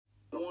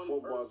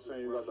football team,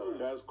 you got the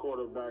best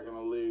quarterback in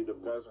the league, the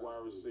best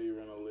wide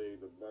receiver in the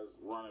league, the best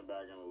running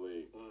back in the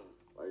league.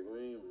 Like, we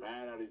ain't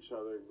mad at each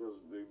other because,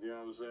 you know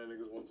what I'm saying,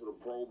 niggas went to the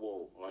Pro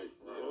Bowl. Like,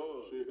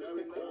 shit, that'd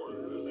be cool.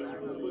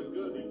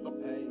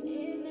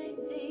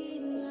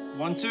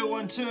 1-2,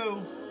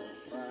 1-2.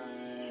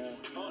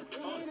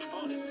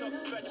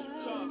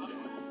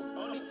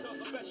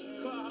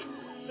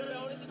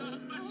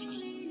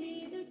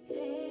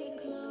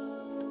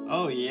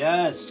 Oh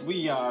yes,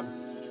 we are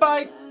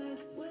bike.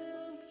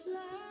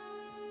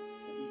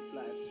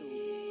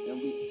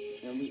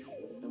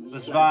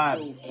 Let's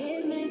vibe.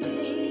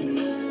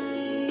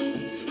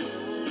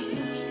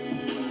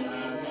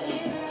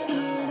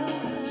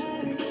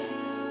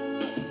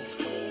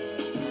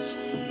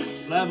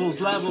 Levels,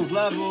 levels,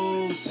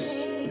 levels.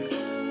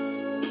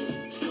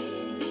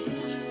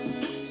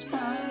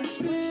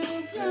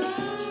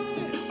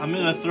 I'm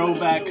in a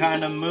throwback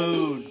kind of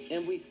mood.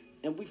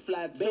 And we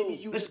fly too.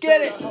 Let's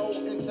get it.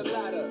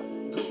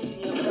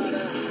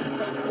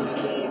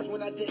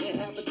 When I didn't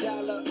have a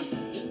dollar,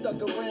 you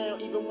stuck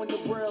around even when the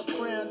world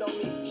frowned on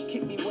me.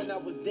 Kicked me when I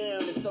was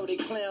down, and so they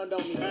clowned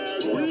on me.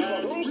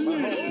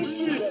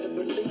 You better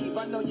believe.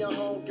 I know your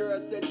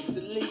homegirl said you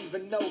should leave,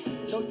 and know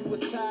you was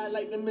tired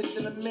like the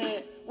Michelin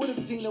Man. What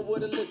if Gina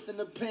would've listened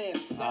to Pam?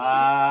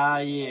 Ah,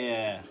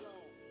 yeah,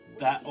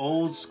 that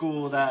old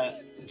school,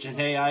 that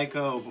Janae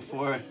Aiko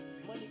before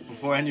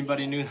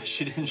anybody knew that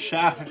she didn't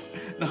shower.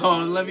 No,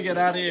 let me get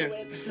out of here.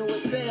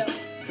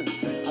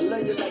 I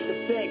love you like the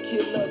fat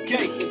kid love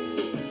Cake.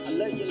 I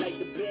love you like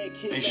the bad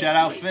kid. Hey, shout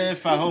out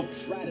Fifth. I hope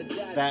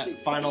that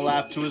final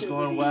lap 2 is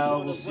going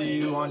well. We'll see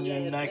you on your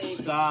next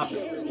stop.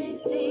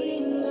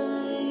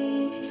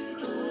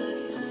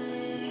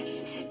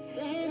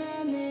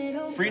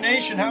 Free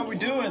Nation, how we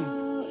doing?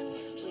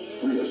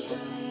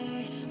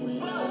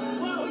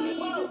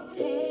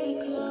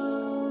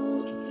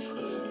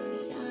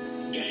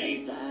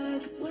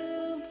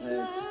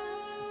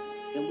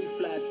 And we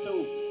fly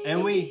too.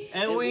 And we.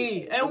 And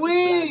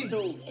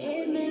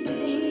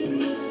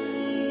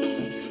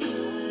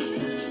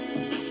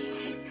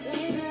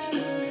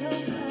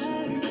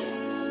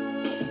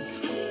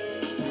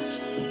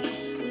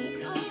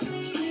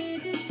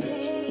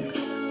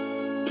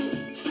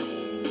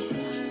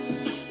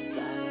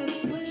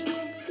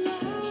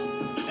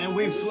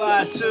we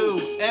fly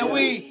too. And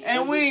we.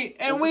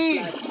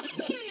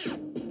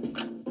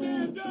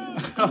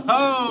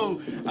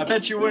 Oh, I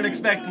bet you weren't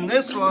expecting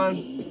this one.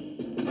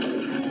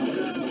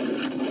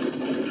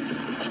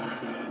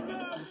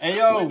 Hey,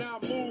 yo.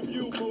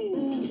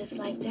 Just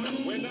like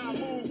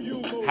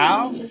that.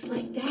 How? Just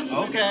like that.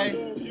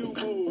 Okay.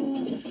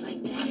 Just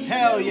like that.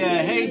 Hell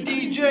yeah. Hey,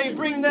 DJ,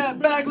 bring that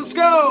back. Let's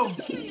go.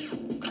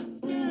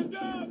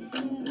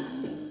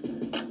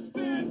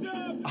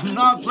 I'm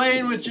not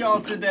playing with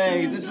y'all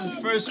today. This is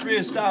first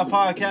freestyle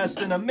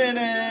podcast in a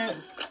minute.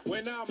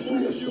 When I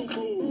move, you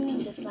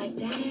move. Just like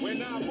that.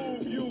 When I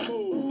move, you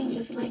move.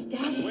 Just like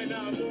that. When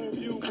I move,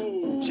 you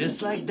move.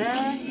 Just like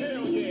that.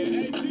 Hell yeah.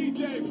 Hey,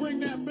 DJ, bring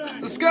that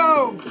back. Let's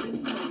go.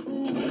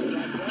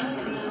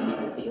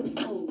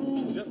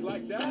 Just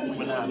like that.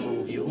 When I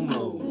move, you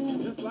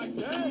move. Just like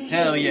that.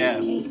 Hell yeah.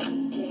 Hey,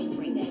 DJ,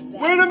 bring that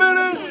back. Wait a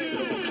minute.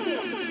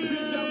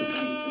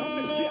 I'm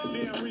the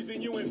goddamn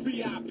reason you in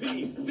VIP.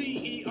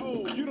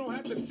 CEO, you don't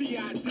have to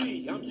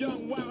CID. I'm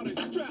young, wild, and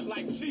strapped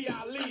like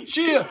G.I.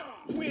 Cheer.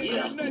 We ain't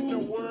got nothing to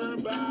worry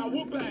about.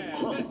 We're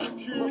bad. Let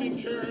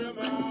security carry them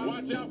out.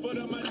 Watch out for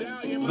the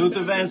medallion.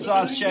 Luther Van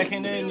Sauce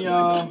checking in,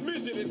 y'all.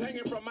 Midget is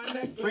hanging from my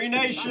neck. Free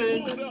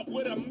Nation. I pulled up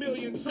with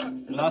 1,000,000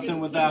 trucks. Nothing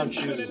without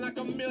you. Feeling like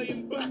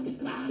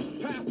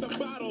 $1,000,000. Pass the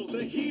bottles.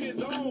 The heat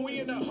is on. We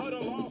in the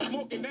huddle all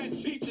smoking that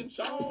Cheech and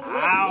Chong.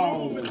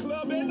 Ow. The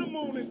club and the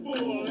moon is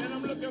full. And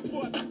I'm looking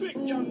for a thick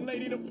young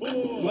lady to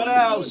pull. What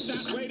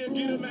else? That way to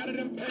get them out of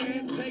them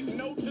pants. Take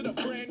note to the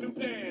brand new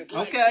dance.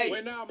 Like, Okay.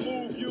 when I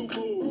move, you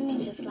move.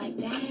 Just like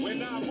that.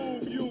 When I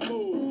move, you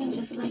move.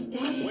 Just like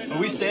that. Are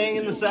we staying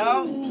in the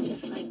South?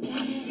 Just like that.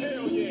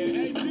 Hell yeah.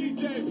 Hey,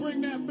 DJ,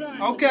 bring that back.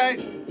 Okay.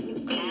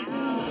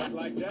 Just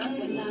like that.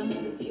 When I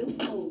move, you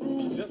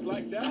move. Just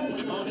like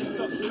that. On this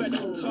tough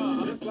special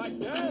time. Just like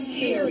that.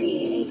 Harry,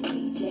 hey,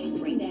 DJ,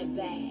 bring that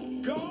back.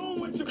 Go on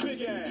with your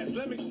big ass.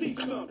 Let me see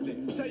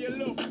something. Tell your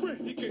little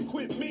friend he can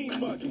quit mean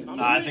mugging.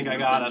 I think I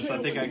got us.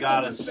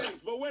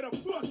 But where the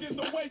fuck is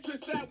the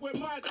waitress at with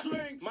my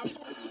drinks?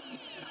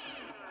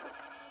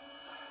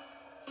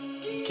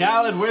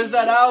 Khaled, where's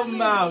that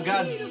album out?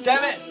 God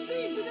damn it.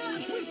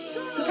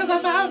 Cause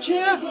I'm out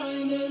here.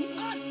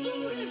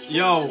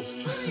 Yo,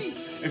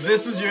 if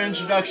this was your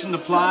introduction to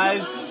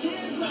Plies,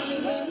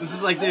 this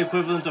is like the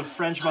equivalent of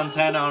French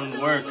Montana on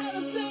work.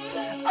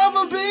 I'm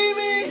a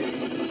baby.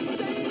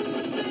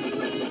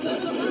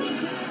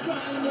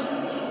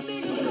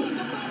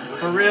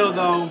 For real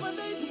though,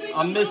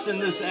 I'm missing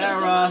this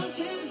era.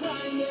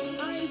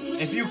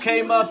 If you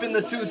came up in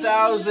the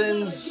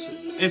 2000s,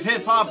 if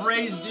hip-hop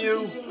raised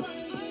you,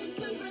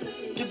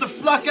 get the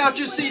fuck out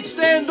your seat,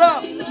 stand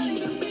up!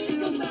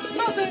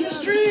 Not in the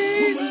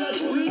streets!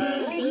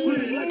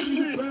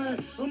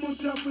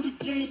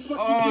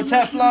 Oh,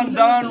 Teflon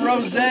Don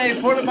Rose,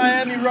 Port of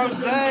Miami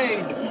Rose.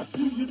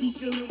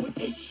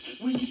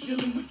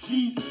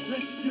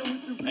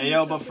 Hey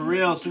yo, but for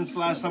real, since the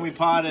last time we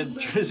potted,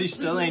 Drizzy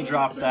still ain't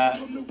dropped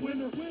that.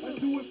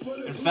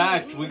 In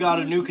fact, we got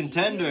a new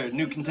contender.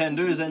 New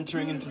contender is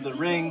entering into the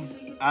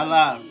ring. A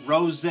la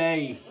Rose,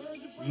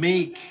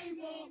 Meek.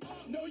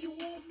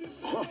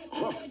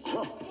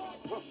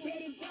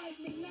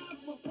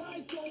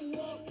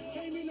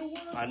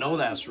 I know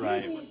that's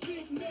right.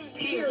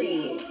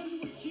 Period.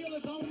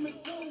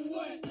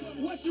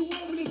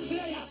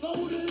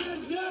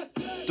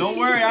 Don't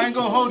worry, I ain't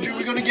gonna hold you.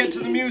 We're gonna get to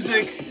the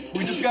music.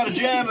 We just gotta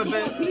jam a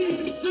bit.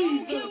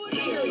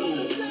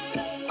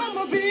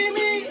 I'ma be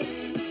me.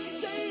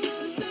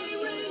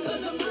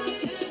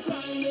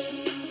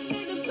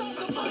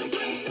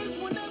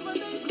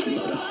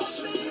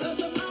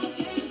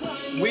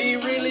 We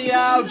really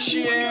out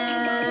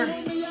here.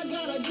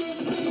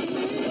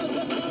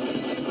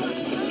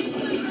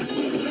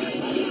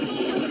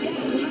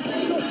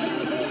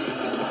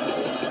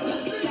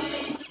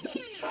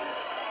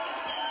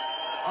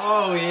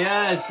 Oh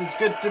yes, it's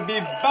good to be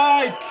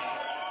back.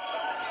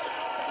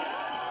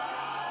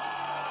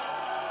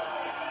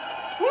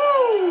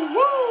 Woo,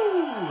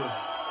 woo.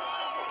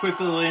 Quick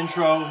little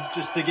intro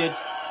just to get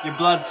your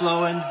blood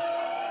flowing.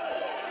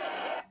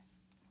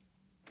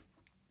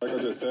 Like I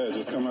just said,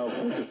 just come out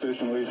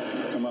consistently,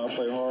 come out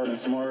play hard and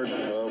smart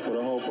for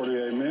the whole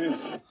 48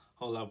 minutes.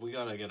 Hold up, we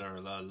gotta get our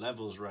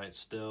levels right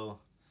still.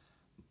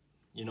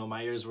 You know,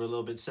 my ears were a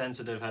little bit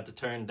sensitive, had to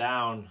turn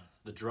down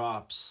the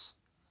drops.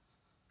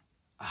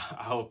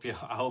 I hope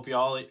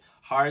y'all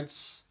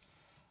hearts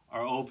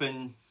are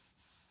open.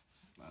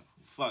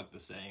 Fuck the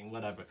saying,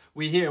 whatever.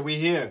 We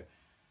here.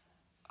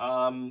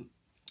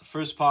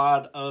 First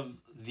pod of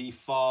the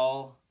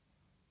fall.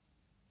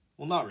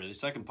 Well, not really.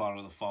 Second pod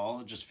of the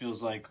fall. It just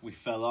feels like we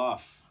fell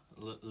off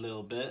a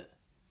little bit.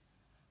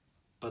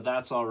 But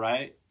that's all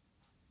right.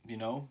 You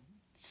know,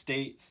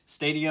 stay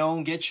to your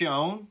own, get your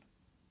own.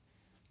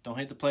 Don't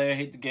hate the player,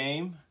 hate the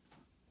game.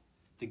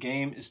 The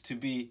game is to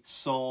be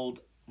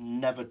sold,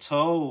 never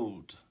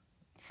told.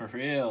 For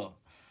real.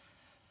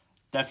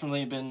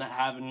 Definitely been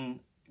having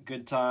a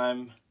good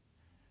time.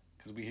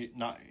 Because we're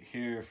not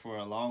here for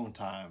a long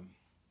time.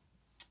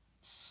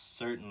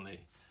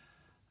 Certainly.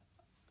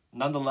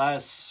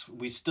 Nonetheless,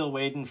 we still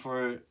waiting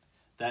for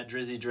that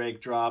Drizzy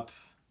Drake drop.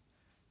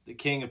 The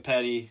king of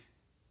petty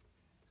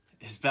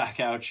is back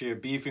out here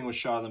beefing with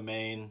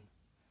Charlemagne.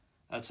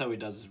 That's how he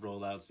does his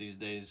rollouts these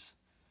days.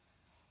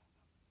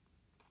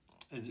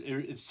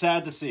 It's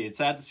sad to see. It's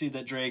sad to see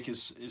that Drake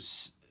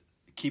is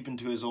keeping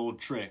to his old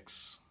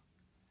tricks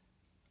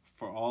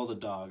for all the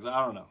dogs.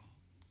 I don't know.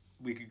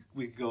 We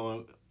could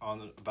go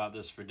on about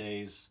this for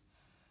days.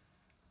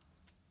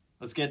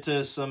 Let's get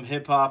to some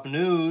hip-hop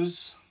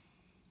news.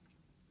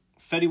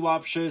 Headie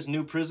Wap shares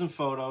new prison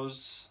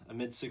photos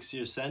amid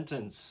 6-year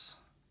sentence.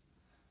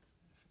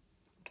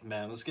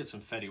 Man, let's get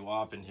some Headie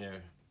Wap in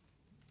here.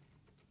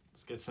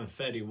 Let's get some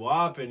Headie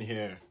Wap in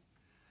here.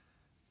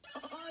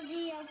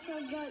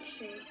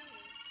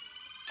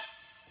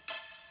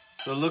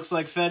 So it looks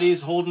like Fetty's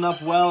holding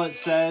up well, it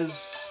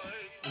says,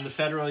 in the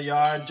federal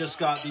yard. Just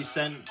got these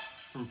sent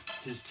from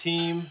his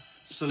team.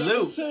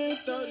 Salute.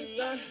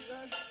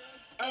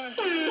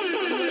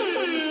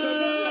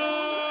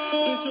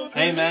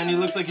 Hey man, he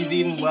looks like he's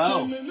eating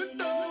well.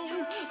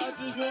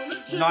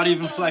 Not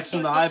even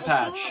flexing the eye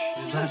patch.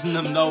 He's letting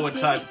them know what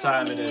type of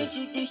time it is.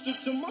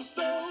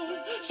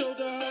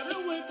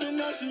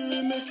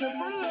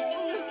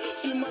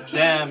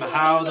 Damn,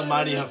 how the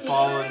mighty have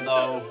fallen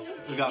though.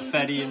 We got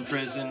Headie in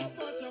prison.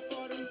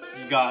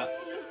 You got,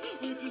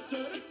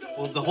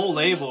 well, the whole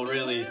label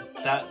really.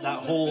 That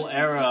whole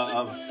era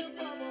of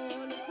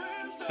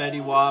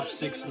Headie Wap,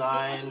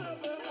 6ix9ine.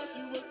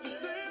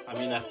 I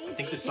mean, I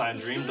think they signed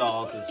Dream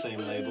Doll to the same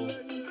label.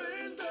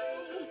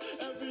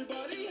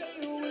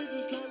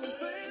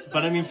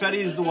 But I mean, Headie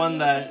is the one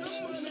that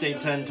stayed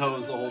 10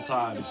 toes the whole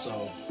time,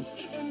 so.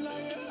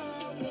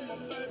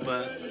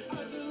 But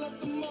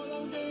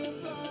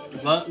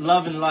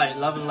love and light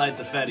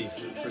to Headie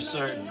for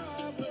certain.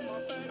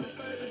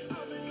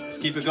 Let's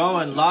keep it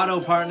going.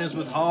 Lotto partners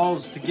with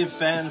Halls to give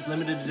fans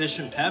limited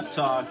edition pep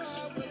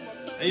talks.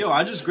 Hey yo,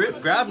 I just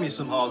grabbed me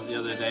some Halls the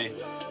other day.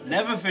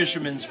 Never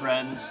fisherman's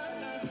friends.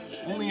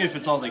 Only if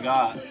it's all they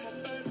got.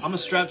 I'm a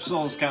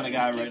Strepsils kind of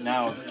guy right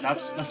now.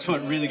 That's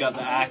what really got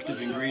the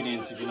active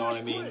ingredients, if you know what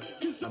I mean.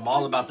 I'm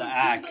all about the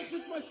act.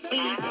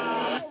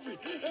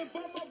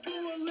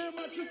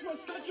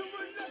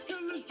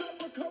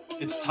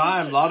 It's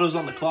time. Lotto's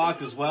on the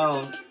clock as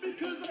well.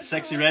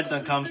 Sexy Red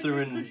done come through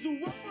and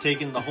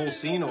taken the whole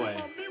scene away.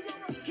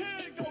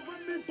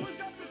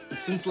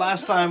 Since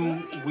last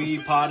time we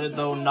potted,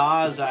 though,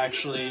 Nas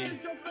actually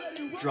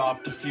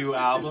dropped a few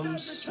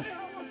albums.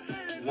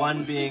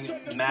 One being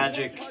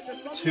Magic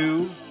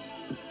 2.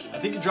 I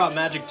think he dropped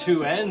Magic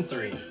 2 and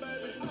 3.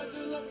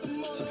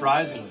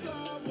 Surprisingly.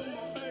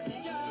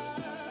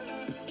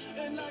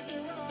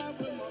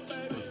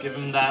 Let's give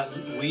him that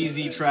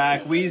Wheezy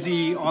track.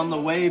 Wheezy on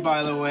the way,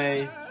 by the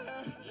way.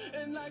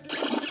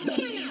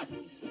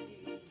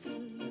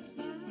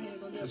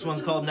 This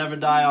one's called Never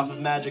Die off of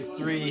Magic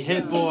 3.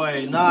 Hit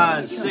Boy,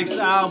 Nas, 6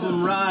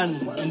 album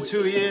run in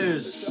 2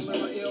 years.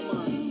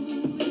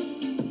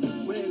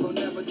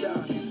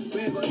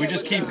 We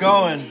just keep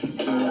going.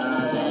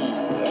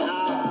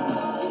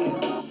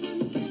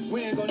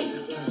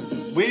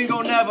 We ain't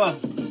gonna never.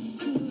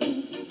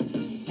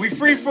 We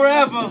free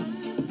forever.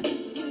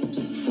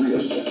 Free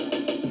us.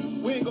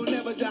 We ain't gonna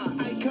never die.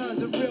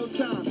 Icons in real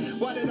time.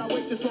 Why did I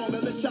wait this long to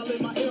let y'all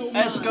in my ill mind?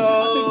 Let's go.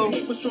 I think the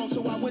heat was strong,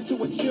 so I went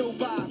to a chill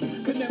vibe.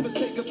 Could never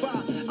say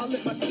goodbye. I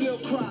let my skill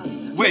cry.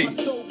 Wait. Let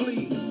my soul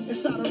bleed.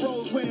 Inside a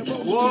rose wearing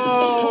rose.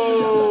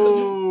 Whoa!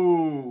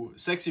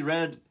 Sexy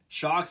Red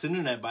shocks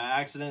internet by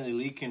accidentally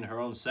leaking her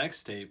own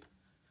sex tape.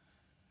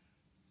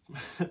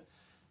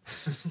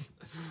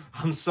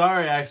 I'm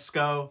sorry,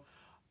 Exco.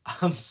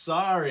 I'm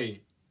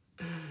sorry.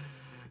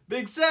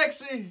 Big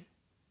Sexy.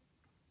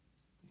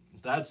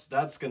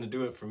 That's gonna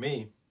do it for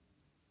me.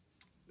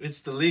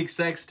 It's the leaked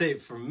sex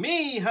tape for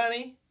me,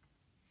 honey.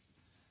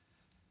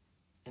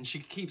 And she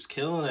keeps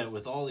killing it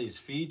with all these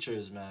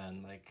features,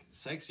 man. Like,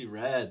 Sexy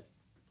Red.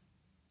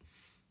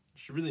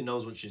 She really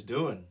knows what she's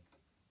doing.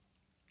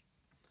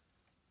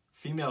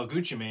 Female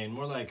Gucci Mane,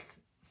 more like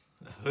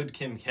Hood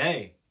Kim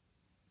K.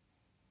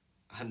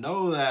 I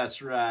know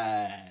that's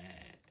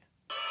right.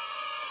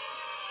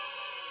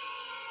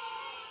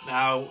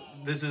 Now,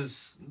 this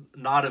is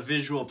not a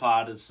visual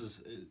pod. This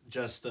is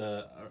just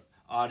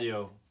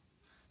audio.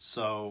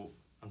 So,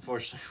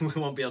 unfortunately,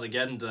 we won't be able to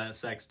get into that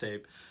sex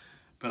tape.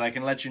 But I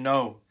can let you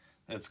know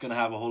that it's going to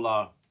have a whole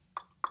lot,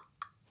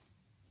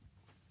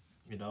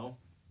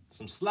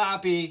 some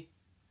sloppy.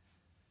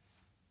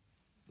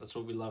 That's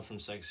what we love from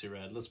Sexy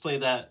Red. Let's play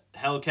that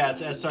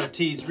Hellcats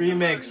SRT's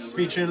remix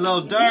featuring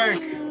Lil Durk.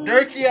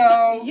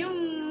 Durkio!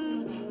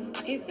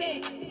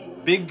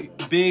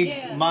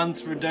 Big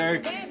month for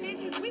Durk.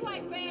 We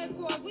like fast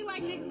cars. We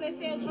like niggas that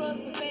sell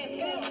drugs for fast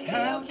cars.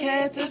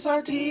 Hellcats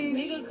SRT's.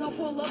 Nigga come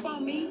pull up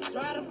on me.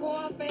 Drive the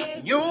car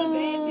fast. Yo.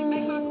 Bad shit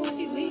make my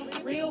coochie leak.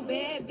 Real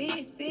bad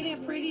bitch.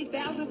 Sitting pretty,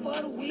 1,000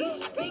 for the week.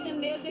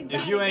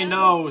 If you ain't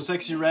know,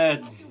 Sexy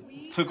Red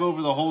took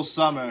over the whole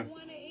summer.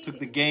 Took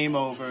the game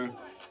over.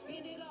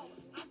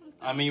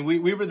 I mean,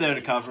 we were there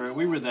to cover it.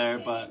 We were there,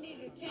 but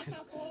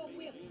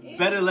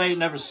better late,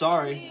 never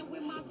sorry.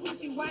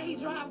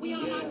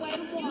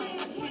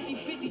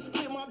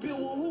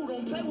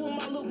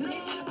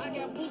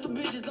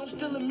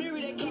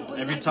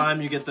 Every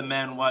time you get the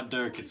Man What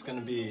Dirk, it's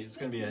gonna be a hit.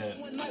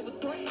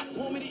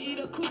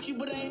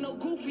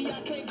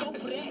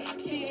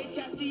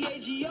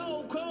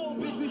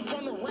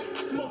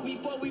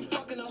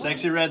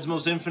 Sexy Red's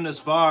most infamous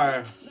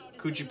bar,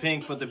 Coochie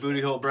Pink, but the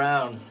booty hole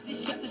brown.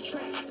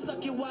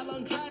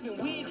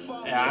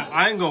 Yeah,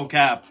 I ain't gonna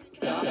cap.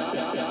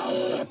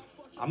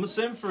 I'm a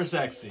simp for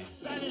Sexy.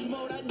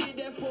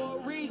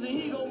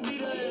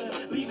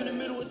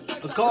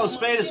 Let's call a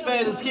spade a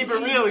spade. Let's keep it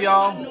real,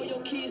 y'all.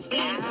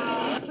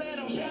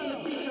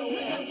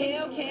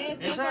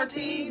 It's our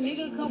tease.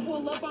 Nigga come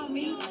pull up on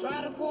me.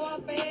 Ride a car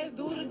fast,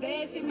 do the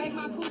dash, it make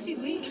my coochie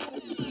leak.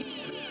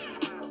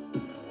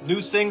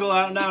 New single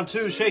out now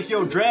too. Shake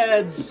Your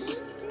Dreads.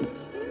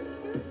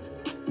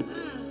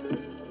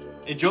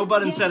 Hey, Joe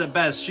Budden said it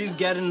best. She's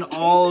getting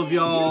all of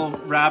y'all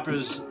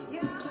rappers'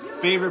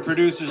 favorite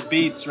producers'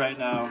 beats right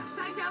now.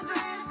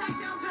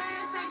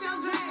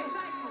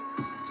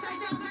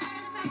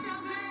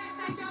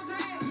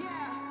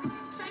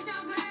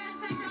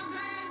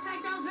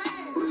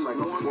 Like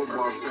a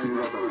football team, you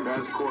got the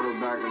best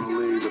quarterback in the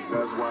league, the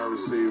best wide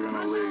receiver in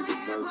the league, the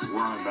best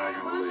running back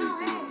in the league.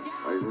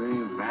 Like, we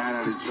ain't mad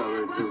at each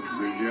other because,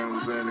 you know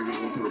what I'm saying, niggas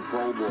went to the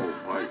Pro Bowl.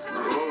 Like,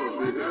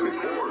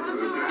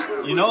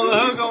 you know the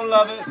hood gonna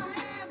love it.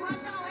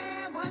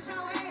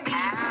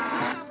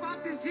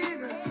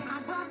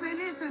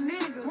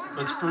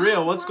 But for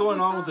real, what's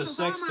going on with this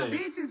sex tape?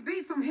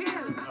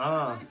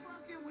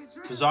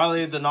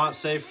 Bizarrely, the not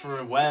safe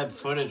for web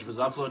footage was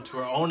uploaded to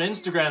her own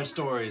Instagram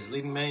stories,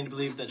 leading many to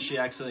believe that she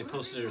accidentally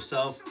posted it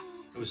herself.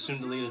 It was soon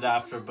deleted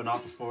after, but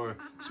not before,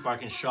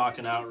 sparking shock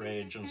and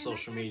outrage on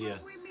social media.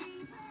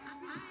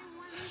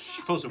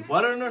 She posted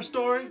what in her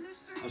story?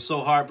 I'm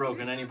so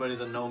heartbroken. Anybody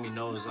that knows me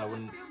knows I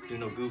wouldn't do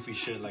no goofy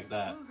shit like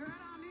that.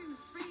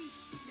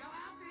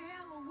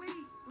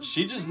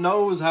 She just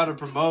knows how to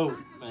promote,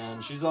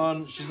 man. She's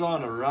on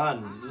a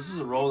run. This is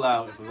a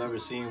rollout if I've ever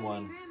seen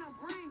one.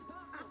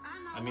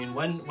 I mean,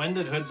 when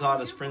did Hood's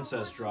Hottest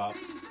Princess drop?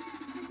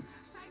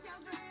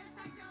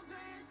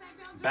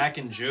 Back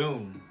in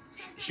June.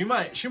 She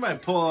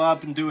might pull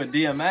up and do a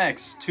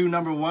DMX, 2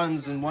 number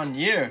ones in 1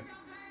 year.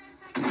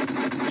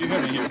 You're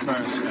gonna hear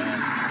first,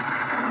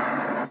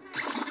 man.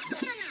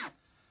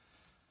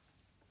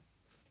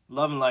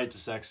 Love and light to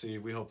Sexy.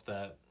 We hope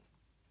that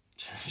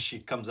she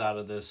comes out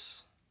of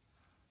this.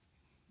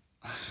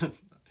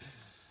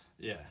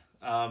 Yeah.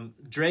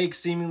 Drake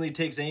seemingly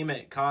takes aim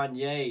at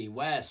Kanye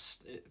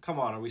West. Come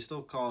on, are we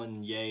still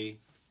calling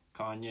Ye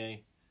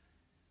Kanye?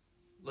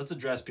 Let's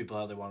address people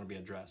how they want to be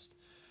addressed.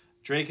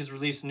 Drake has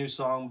released a new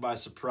song by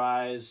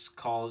Surprise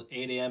called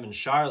 8 AM in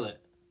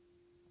Charlotte.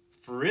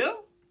 For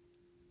real?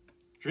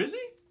 Drizzy?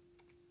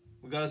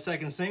 We got a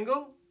second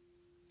single?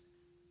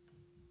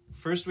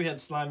 First we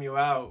had Slime You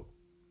Out.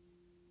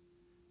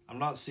 I'm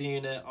not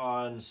seeing it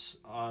on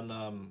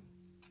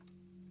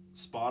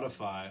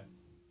Spotify.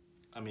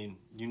 I mean,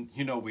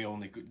 you know we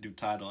only do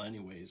Tidal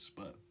anyways,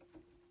 but...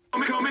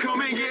 Come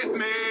and get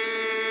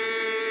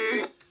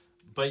me!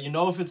 But you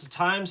know if it's a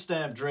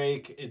timestamp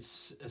Drake,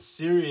 it's a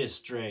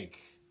serious Drake.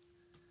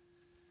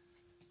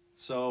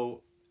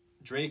 So,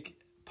 Drake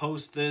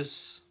posts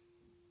this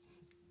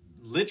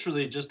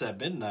literally just at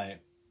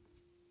midnight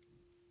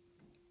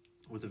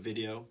with a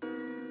video.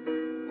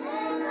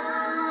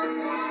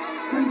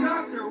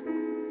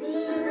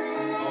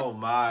 Oh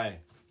my.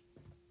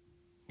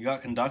 You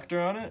got Conductor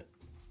on it?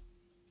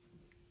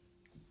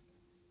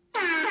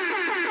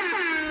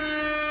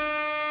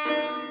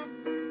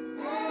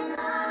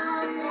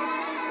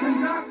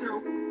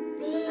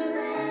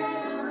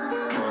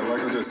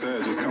 Like I just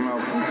said, just come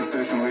out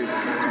consistently,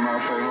 come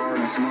out, play hard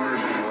and smart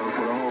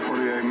for the whole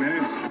 48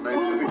 minutes.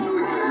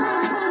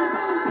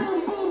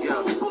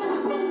 Yeah.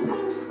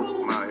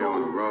 I'm out here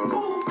on the road.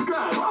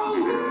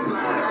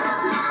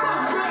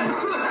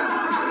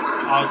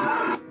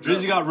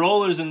 Drizzy got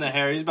rollers in the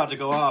hair. He's about to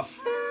go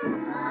off.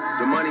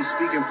 The money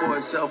speaking for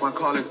itself, I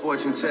call it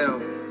fortune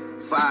tell.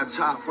 5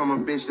 top from a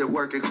bitch that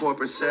work at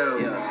corporate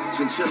sales. Yeah.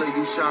 Chinchilla,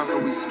 you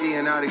Shanka, we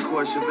skiing out at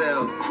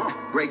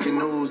Courchevel. Breaking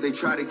news, they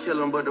try to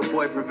kill him, but the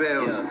boy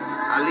prevails. Yeah.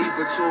 I leave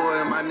for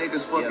tour and my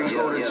niggas fucking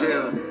go to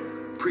jail.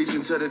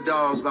 Preaching to the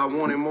dogs about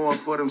wanting more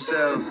for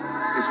themselves.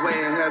 It's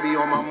weighing heavy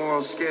on my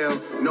moral scale.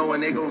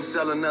 Knowing they gon'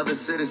 sell another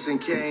Citizen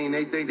Kane,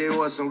 they think they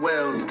Orson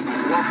Welles.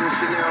 Walking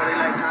Chanel, they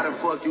like, how the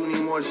fuck you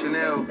need more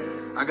Chanel?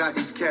 I got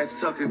these cats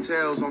tucking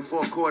tails on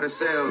 4-quarter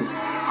sales.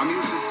 I'm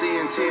used to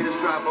seeing tears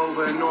drop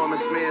over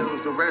enormous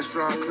meals. The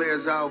restaurant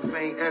clears out,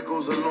 faint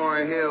echoes of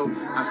Lauryn Hill.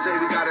 I say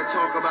we gotta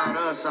talk about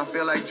us, I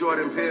feel like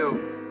Jordan Peele.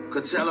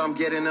 Could tell I'm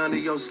getting under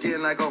your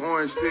skin like an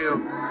orange peel.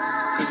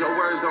 Cause your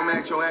words don't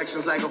match your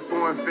actions like a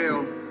foreign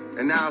film.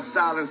 And now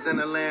silence in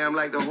the lamb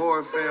like the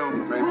horror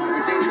film.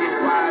 Things get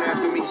quiet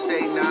after me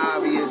stating the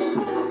obvious.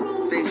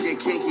 Things get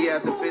kinky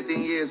after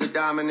 15 years of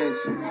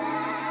dominance.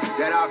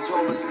 That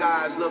October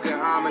sky is looking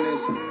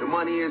ominous. The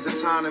money is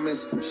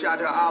autonomous. Shout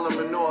to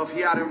Oliver North,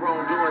 he out in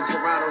Rome doing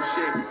Toronto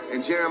shit.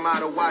 And Jeremiah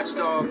the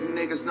watchdog, you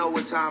niggas know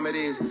what time it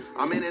is.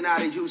 I'm in and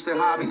out of Houston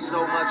hobby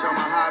so much I'm a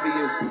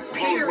hobbyist.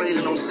 Hoes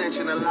waiting on cinch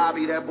in the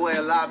lobby, that boy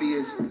a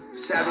lobbyist.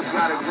 Savage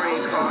got a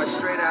green card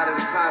straight out of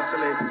the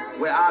consulate.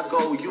 Where I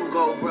go, you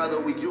go, brother,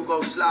 we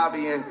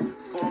Yugoslavian.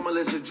 Formal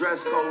is a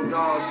dress code,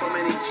 dog. So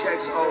many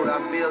checks owed,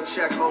 I feel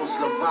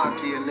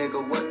Czechoslovakia,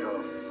 nigga, what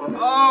the fuck?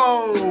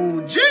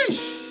 Oh,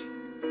 jeesh!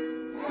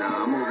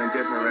 Nah, I'm moving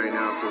different right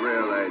now, for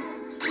real, like.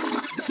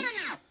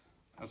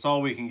 That's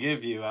all we can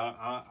give you.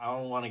 I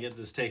don't want to get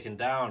this taken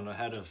down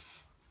ahead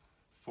of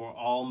For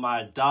All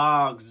My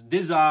Dogs,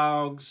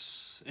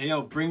 Dizogs. Hey,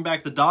 yo, bring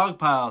back the dog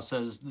pile,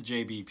 says the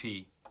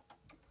JBP.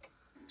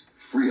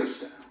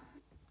 Freestyle.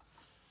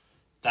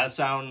 That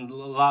sounded a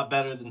lot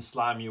better than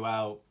Slime You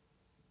Out.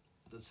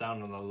 That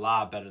sounded a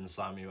lot better than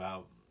Slime You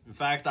Out. In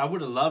fact, I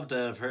would have loved to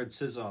have heard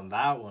SZA on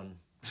that one.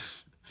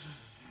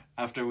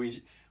 After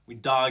we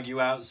dog you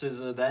out,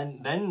 SZA,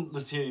 then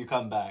let's hear you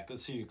come back.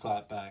 Let's hear you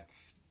clap back.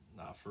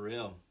 Nah, for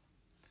real.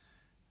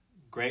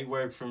 Great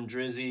work from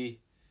Drizzy.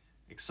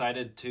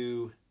 Excited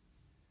to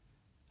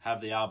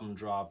have the album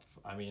drop.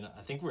 I mean,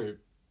 I think we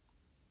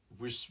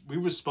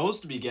were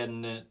supposed to be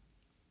getting it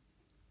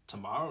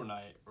tomorrow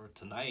night or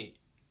tonight.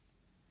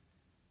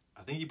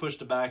 I think he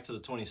pushed it back to the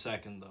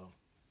 22nd, though.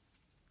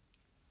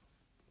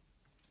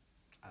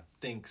 I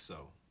think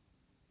so.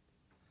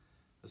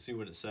 Let's see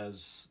what it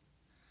says.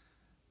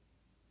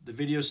 The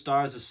video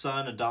stars his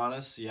son,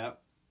 Adonis.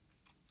 Yep.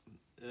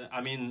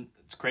 I mean,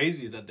 it's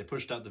crazy that they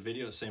pushed out the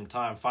video at the same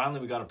time. Finally,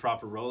 we got a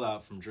proper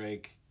rollout from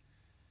Drake.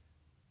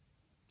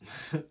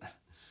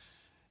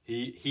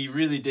 He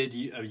really did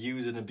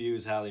use and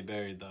abuse Halle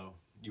Berry, though.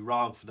 You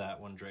wrong for that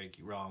one, Drake.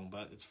 You wrong.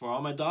 But it's For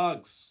All My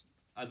Dogs.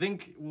 I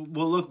think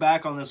we'll look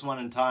back on this one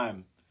in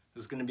time.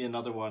 There's going to be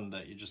another one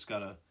that you just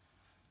gotta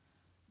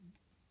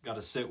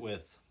sit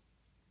with.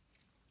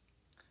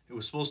 It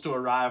was supposed to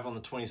arrive on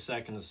the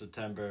 22nd of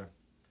September.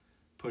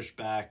 Pushed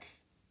back.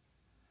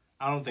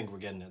 I don't think we're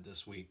getting it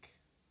this week,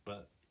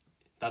 but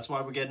that's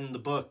why we're getting the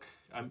book.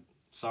 I'm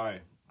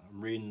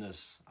reading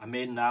this. I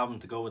made an album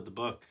to go with the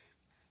book.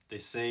 They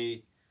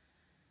say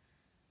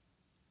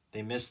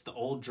they missed the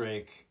old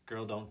Drake,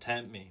 Girl Don't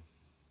Tempt Me.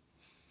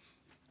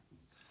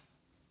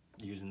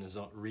 Reusing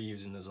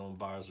his own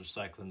bars,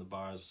 recycling the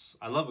bars.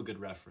 I love a good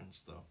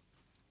reference, though.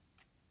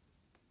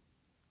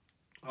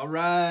 All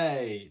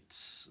right.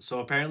 So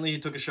apparently he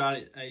took a shot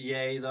at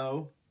Ye,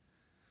 though.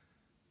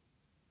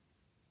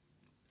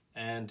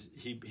 And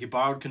he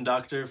borrowed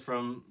Conductor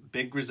from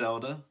Big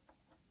Griselda.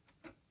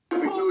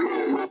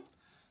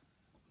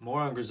 More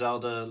on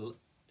Griselda.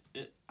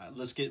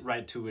 Let's get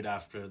right to it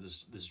after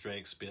this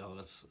Drake spiel.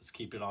 Let's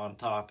keep it on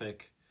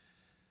topic.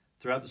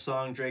 Throughout the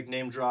song, Drake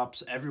name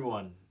drops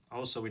everyone.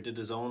 Also, he did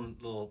his own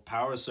little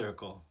power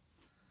circle.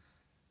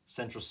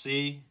 Central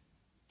C,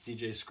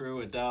 DJ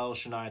Screw, Adele,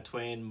 Shania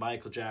Twain,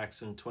 Michael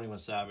Jackson, 21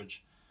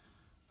 Savage.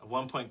 At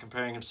one point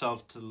comparing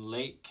himself to the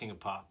late King of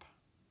Pop.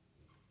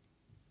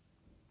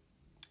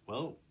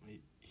 Well,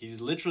 he's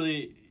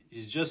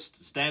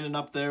just standing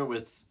up there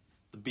with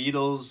the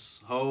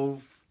Beatles,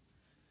 Hove,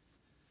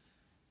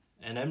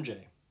 and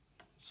MJ.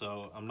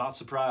 So I'm not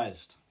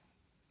surprised.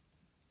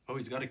 Oh,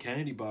 he's got a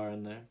Kennedy bar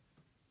in there.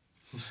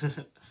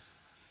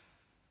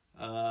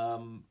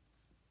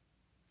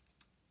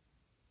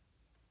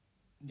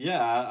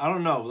 Yeah, I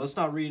don't know. Let's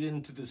not read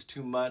into this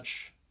too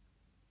much.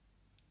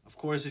 Of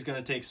course he's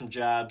going to take some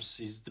jabs.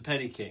 He's the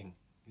petty king.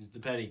 He's the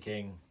petty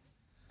king.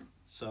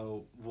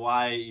 So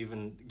why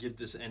even give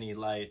this any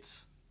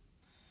light?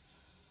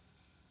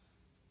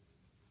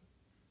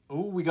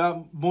 Oh, we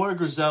got more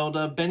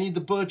Griselda. Benny the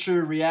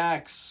Butcher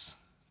reacts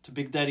to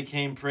Big Daddy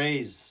Kane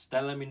praise.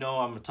 That let me know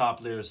I'm a top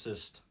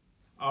lyricist.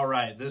 All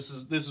right, this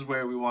is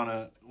where we want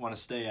to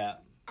stay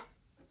at.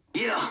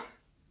 Yeah.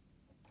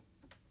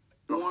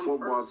 The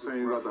football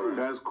team got the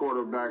best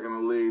quarterback in the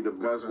league, the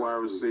best wide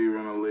receiver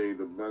in the league,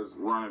 the best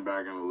running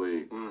back in the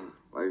league.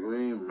 Like, we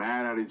ain't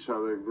mad at each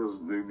other because,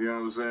 you know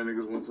what I'm saying,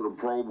 niggas went to the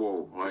Pro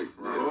Bowl. Like,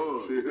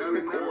 shit,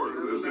 of course.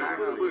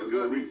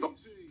 Exactly.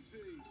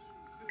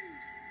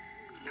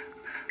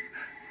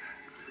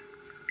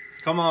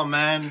 Come on,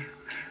 man.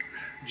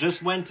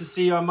 Just went to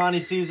see Armani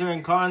Caesar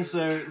in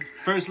concert.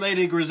 First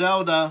Lady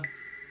Griselda.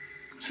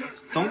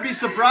 Don't be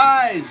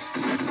surprised.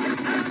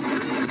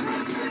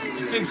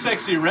 You think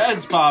Sexy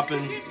Red's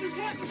popping.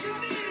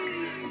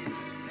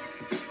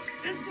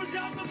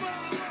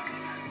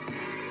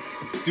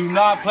 Do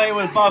not play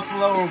with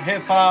Buffalo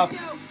hip-hop. Like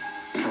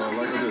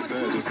I just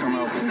said, just come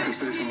out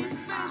consistently.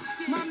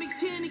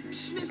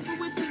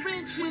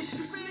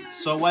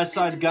 So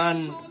Westside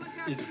Gunn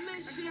is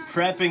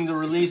prepping the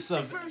release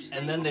of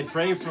And Then They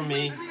Pray For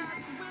Me.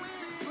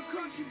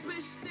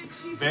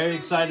 Very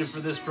excited for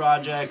this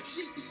project.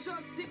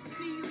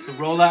 The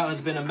rollout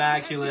has been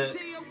immaculate.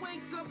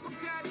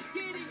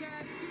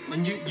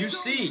 And you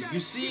see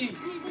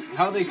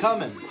how they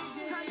coming.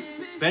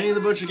 Benny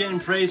the Butcher getting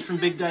praised from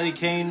Big Daddy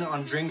Kane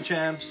on Drink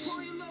Champs.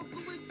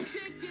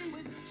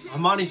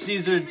 Armani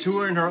Caesar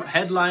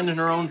headlining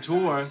her own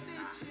tour.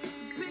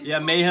 Yeah,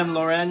 Mayhem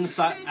Loren,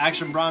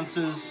 Action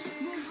Bronze's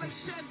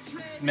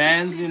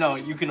Mans, you know,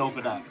 you can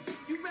open up.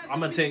 I'm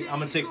gonna take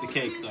the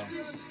cake though.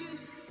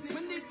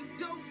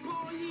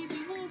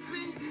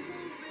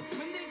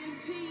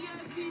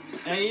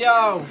 Hey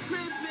yo!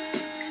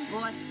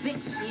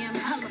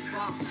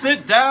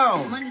 Sit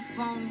down!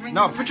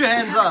 No, put your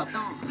hands up.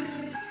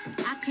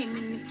 I came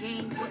in the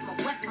game with my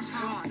weapons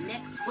drawn.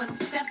 Next, what I'm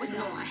stepping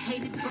on.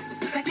 Hated but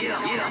respected.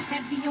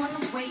 Heavy on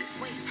the weight,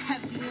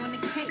 heavy on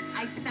the cake.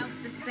 Iced out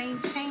the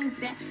same chains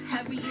that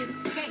Harriet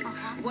escaped.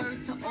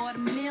 Word to all the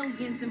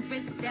millions and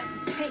risks that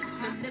we take.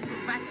 For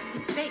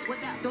Liberace estate.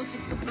 Don't you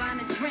combine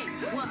the Drake?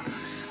 What?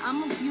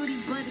 I'm a beauty,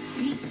 but a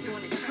beast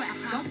on the track.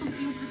 Don't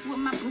confuse this with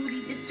my booty.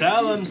 This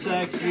tell him,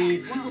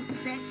 sexy.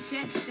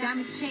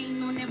 Diamond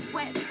chain on that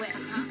wet. You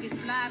can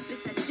fly,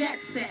 bitch, I jet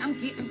set. I'm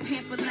getting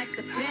pampered like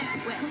the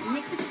bed wet.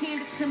 Niggas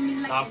hand it to me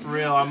like not for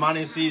real.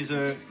 Armani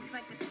Caesar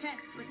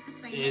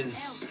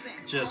is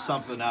just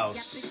something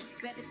else.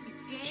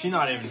 She's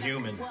not even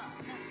human.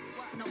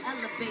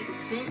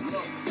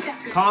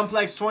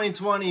 Complex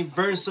 2020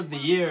 verse of the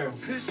year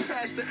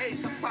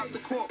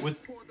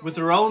with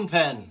her own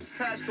pen.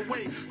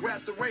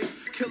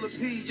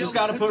 Just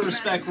gotta put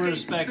respect where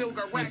respect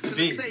needs to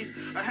be.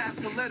 A half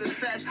a letter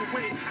stashed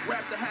away,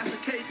 wrapped a half a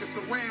cake, a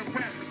saran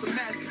wrap, it's a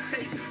mask of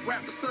tape,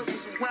 wrap the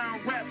circles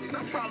around rappers.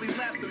 I probably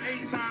lapped them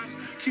 8 times.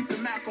 Keep the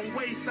Mac on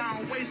waist, I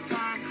don't waste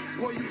time.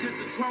 Boy, you get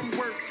the drum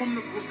work from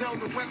the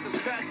Griselda Records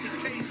basket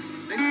case.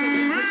 They say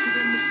they richer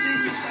than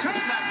machines, like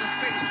a slap in the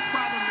face. The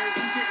problem is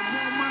I'm getting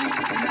more money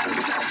than that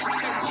is that's the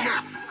case.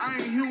 Look, I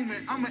ain't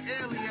human, I'm an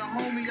alien,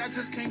 homie. I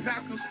just came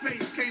back from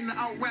space, came to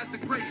out-rap the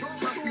greats.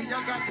 Trust me, I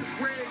got the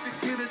bread to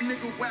get a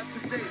nigga whack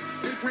today.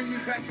 They bring me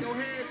back your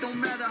head, don't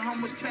matter how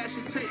much cash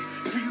it take.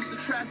 We used to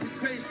traffic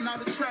pace, now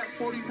the trap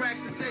 40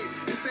 racks a day.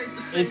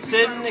 It's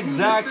sitting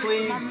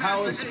exactly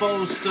how it's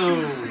supposed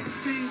to.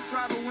 16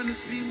 throttle in his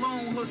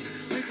V-Lone hoodie.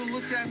 Nigga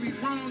look at me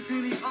wrong,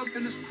 then he up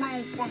in his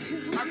chrome for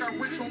me. I got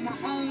rich on my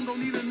own, don't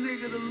need a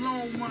nigga to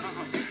loan money.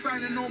 Ain't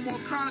signing no more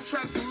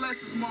contracts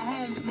unless it's my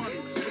home's money.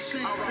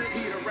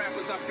 R.I.P. the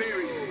rappers I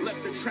buried,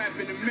 left the trap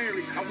in the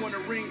Mary. I want a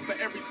ring for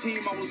every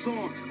team I was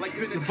on, like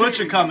the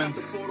Butcher coming.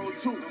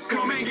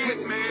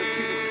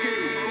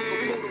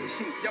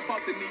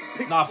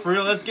 Nah, for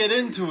real, let's get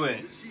into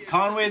it.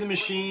 Conway the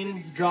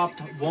Machine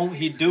dropped Won't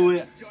He Do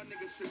It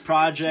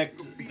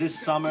project this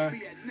summer.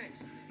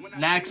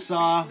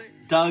 Naxaw,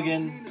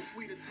 Duggan.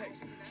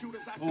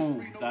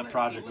 Ooh, that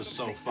project was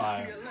so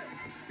fire.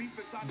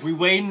 We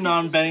waiting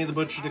on Benny the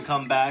Butcher to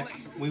come back.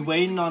 We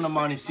waiting on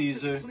Armani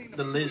Caesar,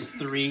 the Liz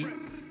 3.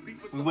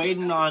 We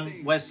waiting on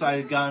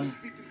Westside Gunn,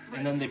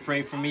 And Then They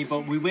Pray For Me.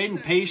 But we waiting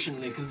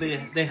patiently because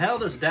they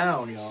held us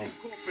down, y'all.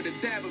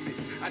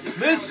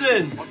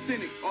 Listen!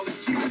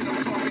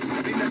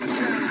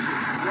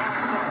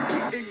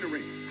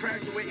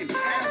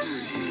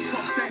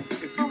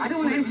 I don't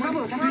want to get in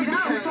trouble. That's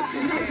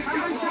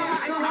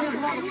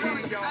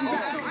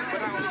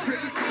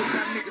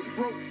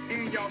what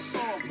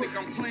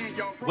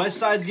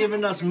Westside's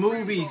giving us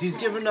movies. He's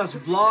giving us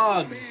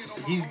vlogs.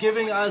 He's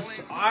giving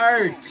us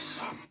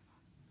art.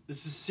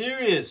 This is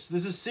serious.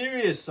 This is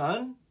serious,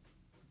 son.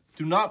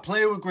 Do not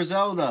play with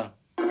Griselda.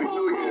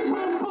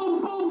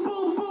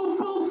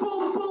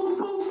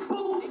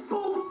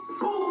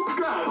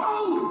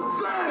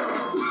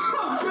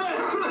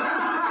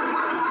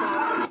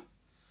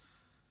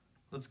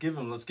 Let's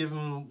give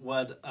him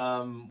what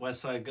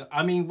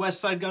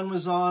Westside Gun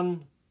was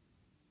on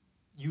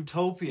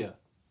Utopia.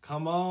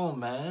 Come on,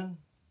 man.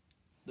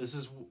 This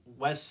is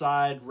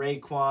Westside,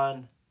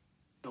 Raekwon,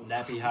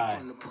 Nappy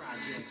High.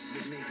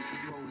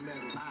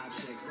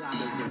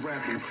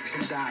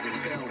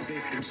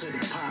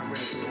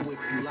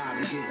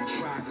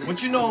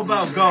 What you know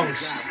about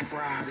Ghost?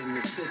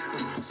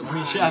 I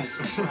mean,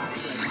 Chef.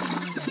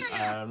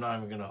 I'm not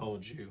even gonna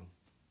hold you.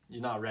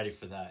 You're not ready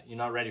for that. You're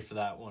not ready for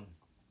that one.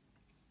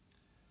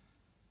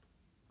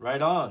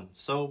 Right on.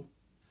 So,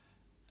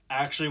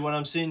 actually, what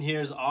I'm seeing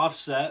here is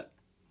Offset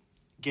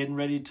getting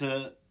ready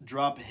to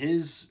drop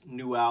his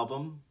new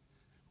album.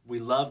 We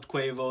loved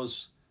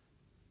Quavo's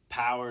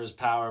Power's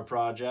Power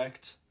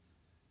project.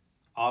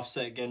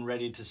 Offset getting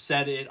ready to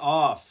set it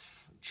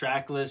off.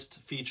 Track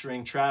list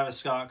featuring Travis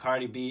Scott,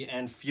 Cardi B,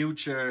 and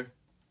Future.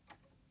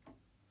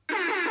 It's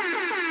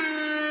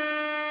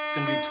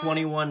going to be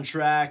 21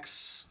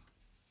 tracks.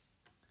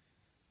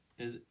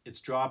 It's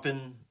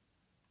dropping...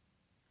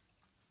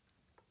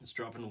 It's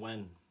dropping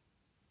when?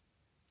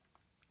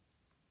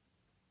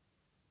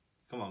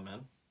 Come on,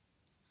 man.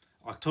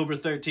 October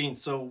 13th.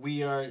 So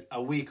we are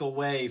a week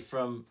away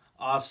from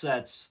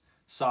Offset's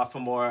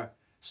sophomore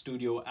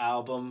studio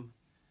album.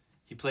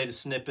 He played a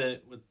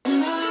snippet with...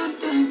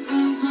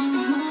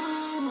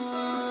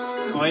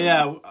 Oh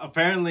yeah,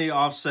 apparently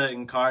Offset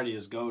and Cardi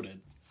is goated.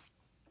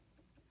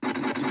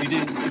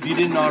 If you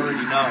didn't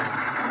already know.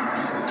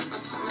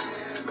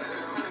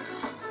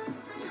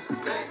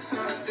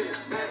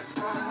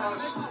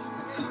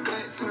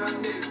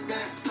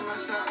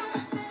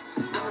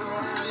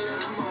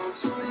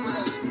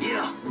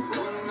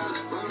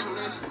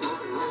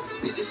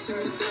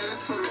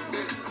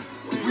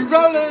 We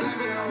rollin'.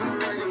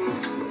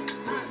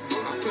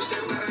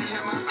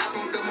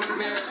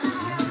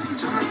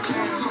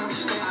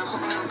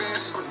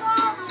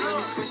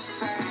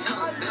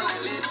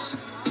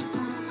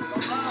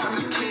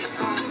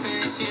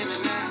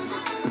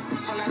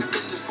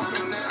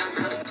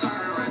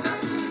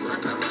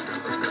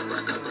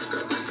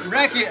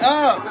 Rack it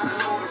up.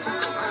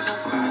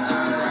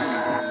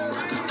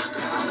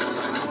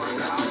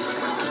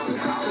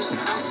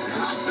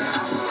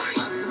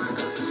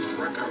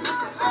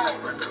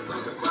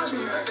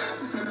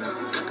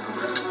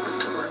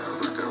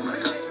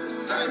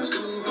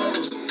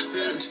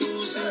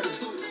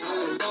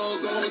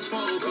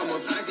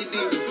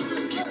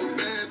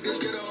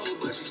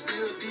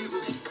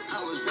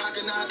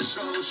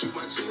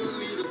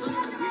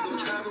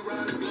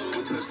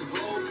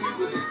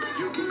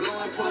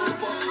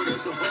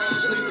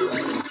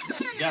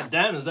 God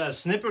damn, is that a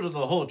snippet of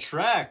the whole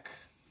track?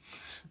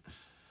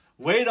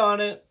 Wait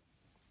on it.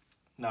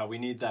 No, we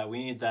need that.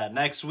 We need that.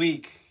 Next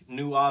week,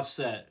 new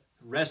Offset.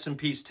 Rest in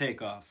peace,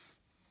 Takeoff.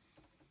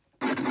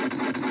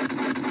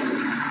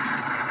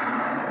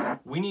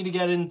 We need to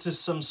get into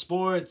some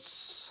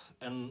sports.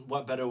 And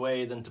what better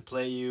way than to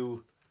play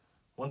you...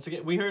 Once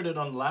again, we heard it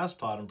on the last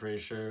pod, I'm pretty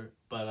sure.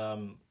 But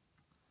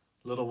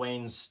Lil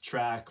Wayne's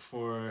track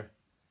for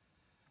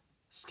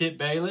Skip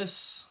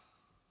Bayless.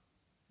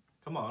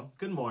 Come on.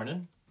 Good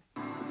morning.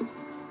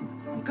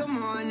 Good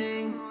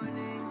morning.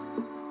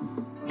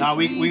 Now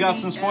we got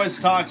some sports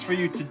talks for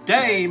you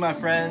today, my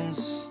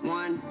friends.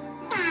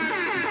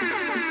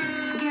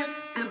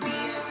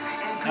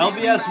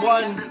 LVS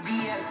 1.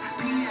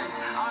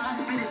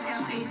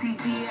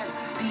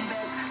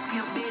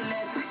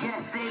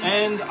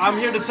 And I'm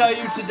here to tell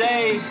you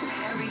today,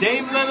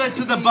 Dame Lillard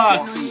to the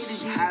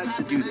Bucks. Had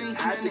to do this.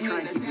 Had to try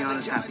and keep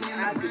Giannis happy.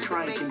 Had to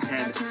try and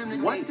contend.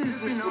 What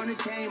does this...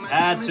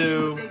 Had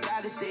to.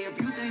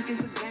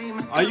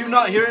 Are you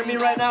not hearing me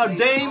right now?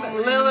 Dame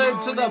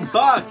Lillard to the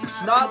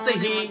Bucks, not the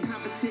Heat.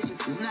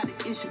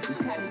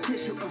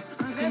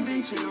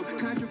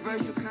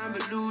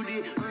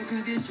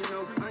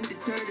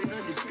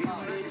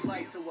 I'd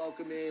like to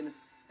welcome in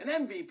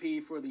an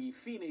MVP for the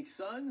Phoenix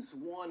Suns,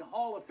 one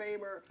Hall of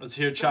Famer. Let's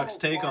hear Chuck's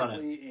take on it.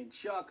 And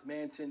Chuck,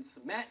 man, since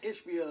Matt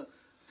Ishbia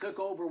took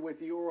over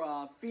with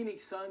your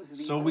Phoenix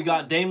Suns. So we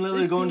got Dame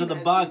Lillard going to the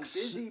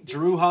Bucks,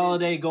 Jrue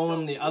Holiday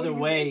going the other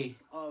way,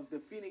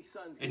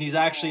 and he's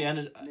actually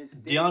ended.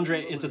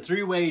 DeAndre, it's a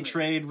three-way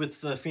trade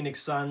with the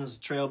Phoenix Suns,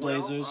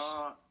 Trailblazers.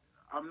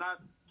 I'm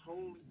not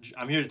totally...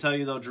 I'm here to tell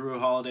you though, Jrue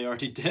Holiday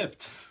already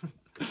dipped.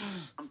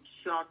 I'm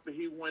shocked that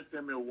he went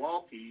to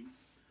Milwaukee.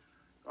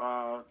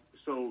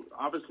 So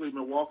obviously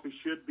Milwaukee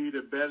should be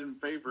the betting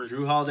favorite.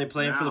 Jrue Holiday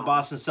playing for the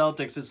Boston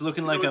Celtics. It's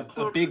looking like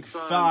a big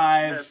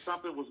five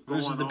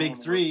versus the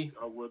big three.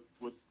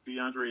 With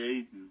DeAndre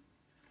Ayton,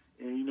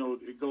 And,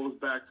 it goes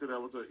back to there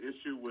was an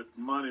issue with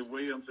Monty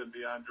Williams and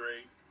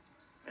DeAndre.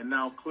 And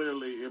now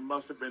clearly it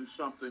must have been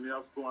something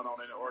else going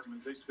on in the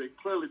organization. They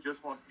clearly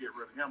just want to get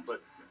rid of him.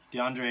 But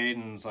DeAndre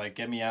Ayton's like,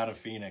 get me out of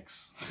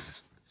Phoenix.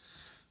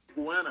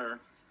 Winner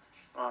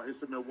is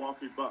the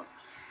Milwaukee Bucks.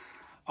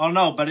 Oh,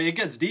 no, but it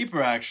gets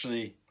deeper,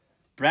 actually.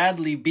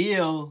 Bradley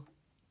Beal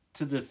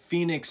to the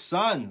Phoenix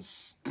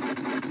Suns.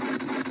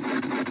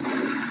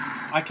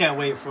 I can't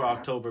wait for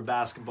October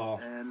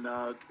basketball. And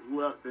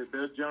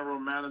their general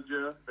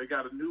manager, they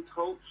got a new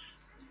coach.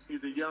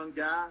 He's a young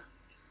guy.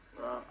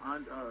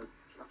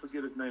 I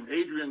forget his name.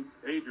 Adrian.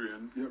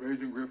 Yep,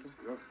 Adrian Griffin.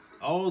 Yep.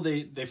 Oh,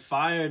 they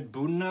fired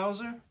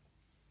Budenholzer?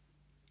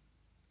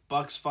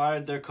 Bucks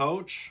fired their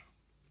coach?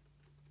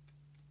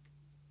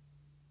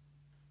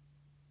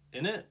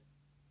 In it?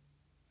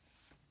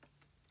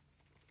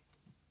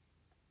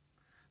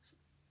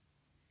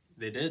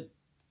 They did.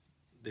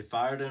 They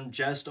fired him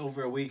just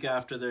over a week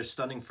after their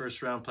stunning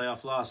first-round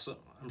playoff loss. So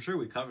I'm sure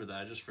we covered that.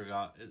 I just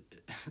forgot.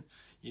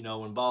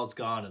 When ball's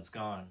gone, it's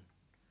gone.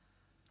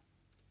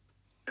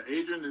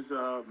 Adrian is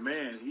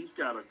man. He's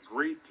got a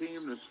great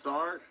team to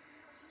start.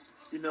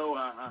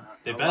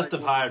 They best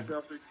have hired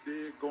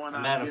going a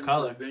man of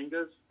color.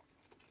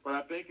 But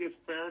I think it's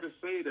fair to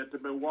say that the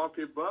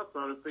Milwaukee Bucks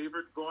are the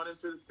favorite going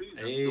into the season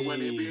to win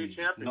the NBA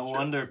championship. No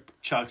wonder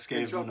Chuck's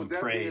gave him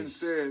praise.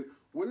 That being said,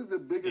 what is the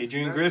biggest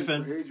Adrian message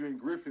Griffin. for Adrian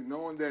Griffin,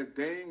 knowing that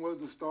Dame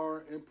was a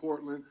star in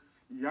Portland,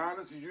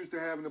 Giannis is used to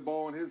having the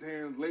ball in his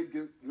hands, late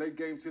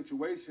game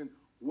situation.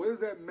 What is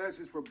that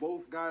message for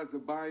both guys to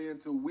buy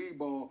into Wii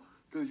ball,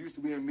 because it used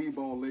to be in me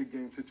ball late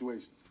game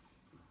situations?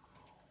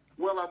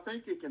 Well, I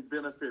think it can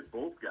benefit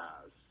both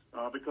guys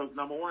because,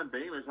 number one,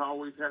 Dame has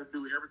always had to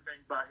do everything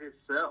by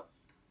himself.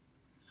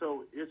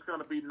 So it's going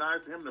to be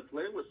nice for him to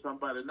play with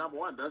somebody. Number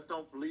one, let's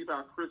don't leave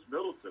out Chris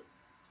Middleton.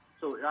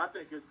 So I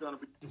think it's going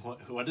to be...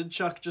 What did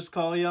Chuck just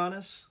call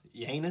Giannis?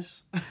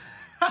 Giannis?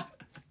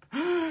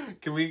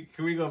 Can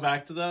we go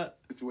back to that?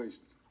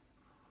 Situations.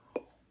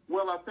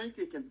 Well, I think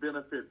it can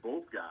benefit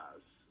both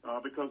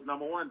guys because,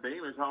 number one,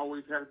 Dame has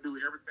always had to do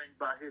everything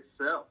by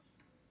himself.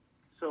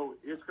 So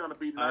it's going to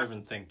be nice. I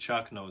even think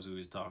Chuck knows who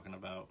he's talking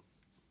about.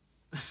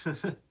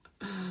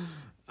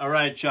 All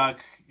right,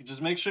 Chuck.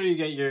 Just make sure you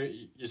get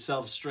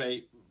yourself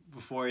straight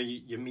before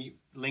you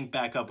link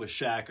back up with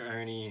SHAQ,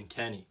 Ernie, and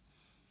Kenny.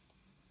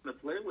 To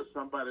play with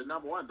somebody,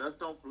 number one, let's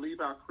don't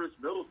leave out Chris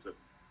Middleton.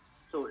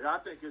 So I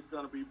think it's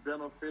going to be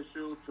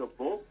beneficial to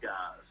both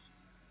guys.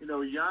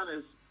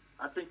 Giannis,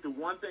 I think the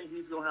one thing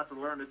he's going to have to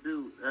learn to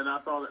do, and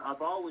I've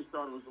always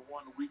thought it was the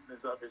one weakness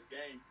of his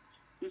game,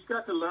 he's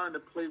got to learn to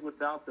play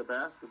without the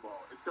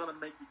basketball. It's going to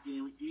make the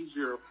game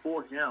easier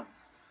for him.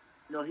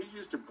 He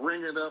used to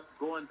bring it up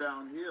going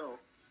downhill.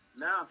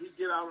 Now, if he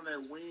get out on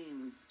that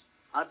wing,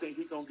 I think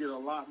he's going to get a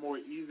lot more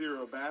easier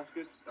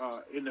baskets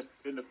in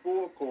the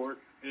full court.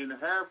 In the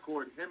half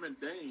court, him and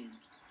Dame,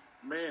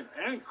 man,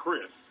 and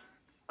Chris.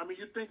 I mean,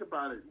 you think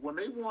about it. When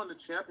they won the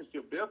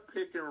championship, their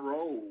pick and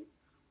roll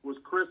was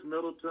Chris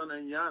Middleton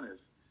and Giannis.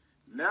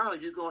 Now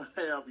you're going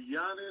to have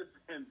Giannis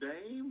and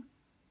Dame.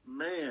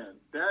 Man,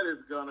 that is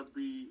going to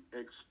be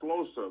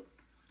explosive.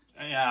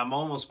 Yeah, I'm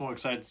almost more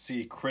excited to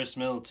see Chris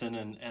Middleton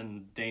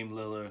and Dame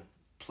Lillard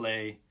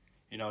play.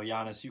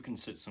 Giannis, you can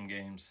sit some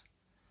games.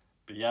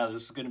 But yeah,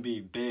 this is going to be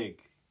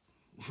big.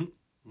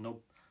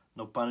 No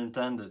pun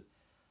intended.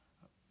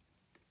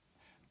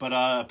 But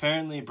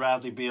apparently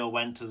Bradley Beal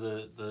went to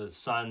the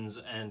Suns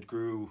and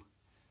grew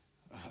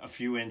a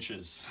few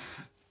inches.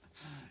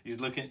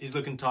 He's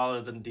looking taller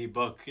than D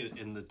Book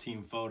in the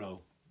team photo.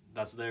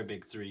 That's their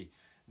big three.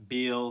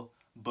 Beal,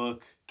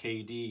 Book,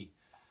 KD.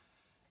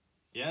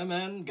 Yeah,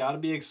 man, gotta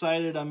be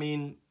excited. I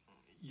mean,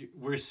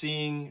 we're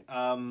seeing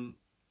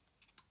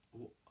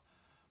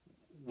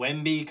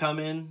Wemby come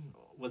in.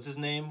 What's his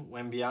name?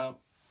 Wemby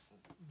out.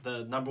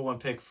 The number one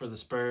pick for the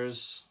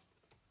Spurs.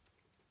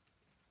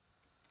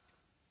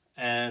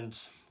 And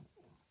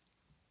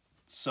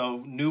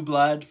so new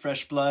blood,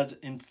 fresh blood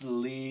into the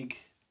league.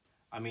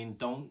 I mean,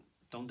 don't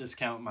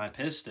discount my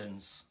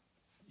Pistons.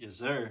 Yes,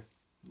 sir.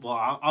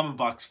 Well, I'm a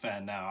Bucks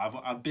fan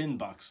now. I've been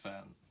Bucks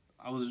fan.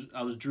 I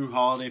was Drew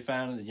Holiday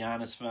fan, I was a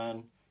Giannis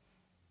fan.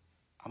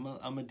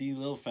 I'm a D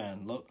Lil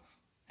fan.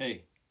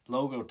 Hey,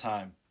 logo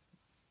time.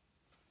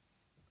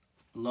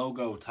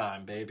 Logo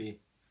time, baby.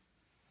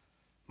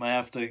 Might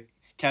have to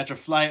catch a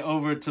flight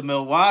over to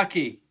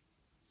Milwaukee.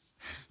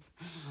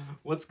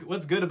 What's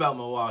good about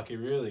Milwaukee,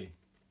 really?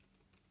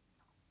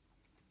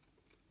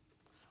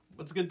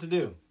 What's good to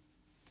do?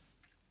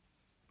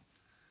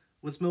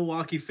 What's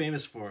Milwaukee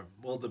famous for?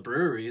 Well, the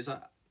breweries.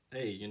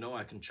 Hey,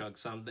 I can chug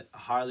some. The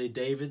Harley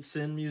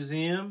Davidson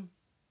Museum.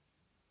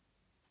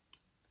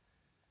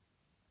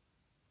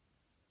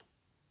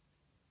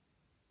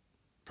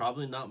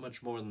 Probably not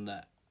much more than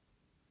that.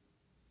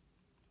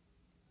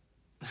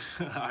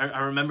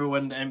 I remember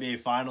when the NBA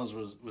Finals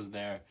was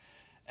there,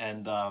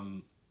 and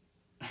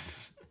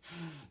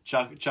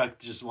Chuck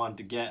just wanted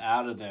to get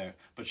out of there.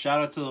 But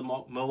shout out to the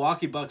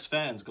Milwaukee Bucks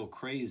fans. Go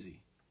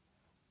crazy.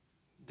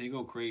 They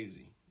go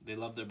crazy. They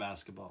love their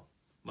basketball.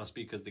 Must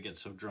be because they get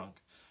so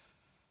drunk.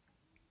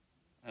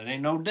 That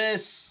ain't no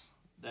diss.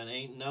 That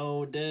ain't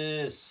no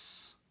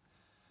diss.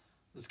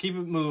 Let's keep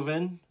it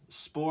moving.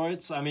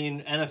 Sports. I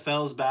mean,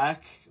 NFL's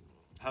back.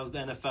 How's the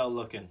NFL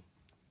looking?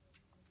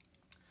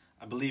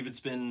 I believe it's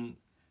been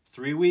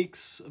 3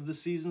 weeks of the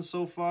season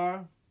so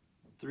far.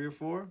 3 or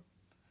 4.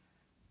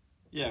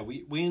 Yeah,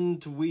 we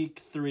into week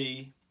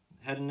 3,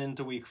 heading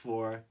into week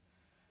 4.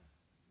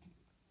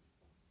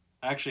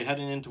 Actually,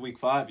 heading into week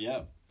 5,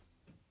 yeah.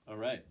 All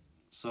right.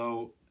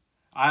 So,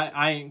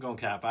 I ain't gonna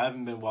cap. I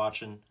haven't been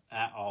watching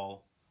at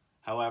all.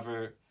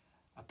 However,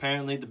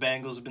 apparently the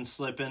Bengals have been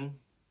slipping.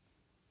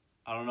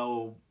 I don't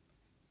know.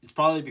 It's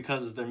probably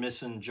because they're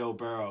missing Joe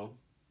Burrow,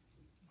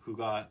 who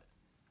got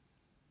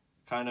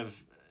kind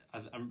of,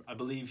 I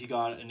believe he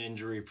got an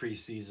injury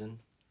preseason.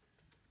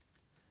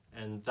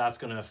 And that's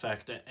going to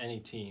affect any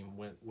team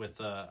with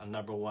a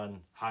number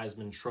 1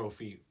 Heisman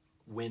Trophy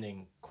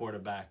winning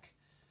quarterback.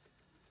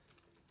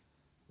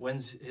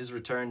 When's his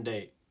return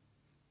date?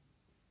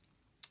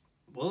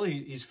 Well,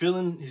 he's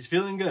feeling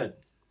good.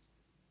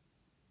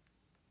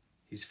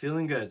 He's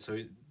feeling good.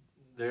 So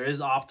there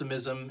is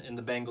optimism in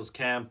the Bengals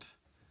camp.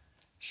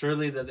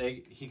 Surely that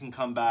he can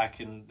come back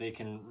and they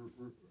can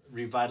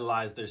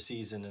revitalize their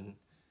season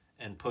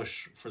and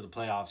push for the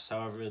playoffs.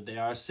 However, they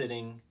are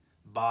sitting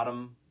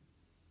bottom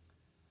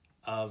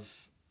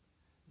of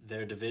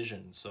their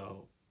division,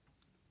 so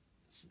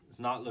it's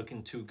not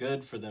looking too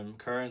good for them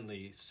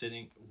currently,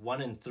 sitting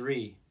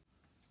 1-3.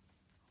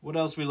 What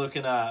else we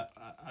looking at?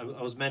 I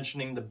was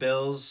mentioning the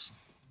Bills,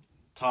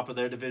 top of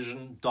their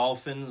division.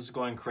 Dolphins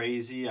going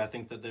crazy. I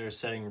think that they're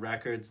setting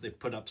records. They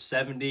put up a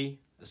 70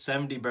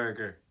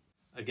 burger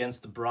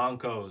against the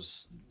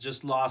Broncos.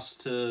 Just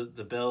lost to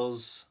the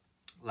Bills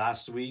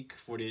last week,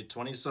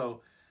 48-20,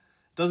 so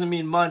doesn't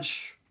mean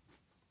much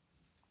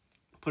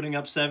putting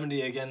up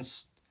 70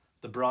 against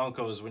the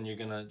Broncos when you're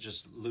going to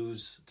just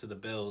lose to the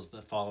Bills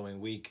the following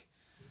week.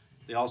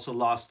 They also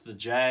lost to the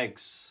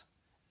Jags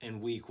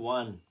in week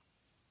 1.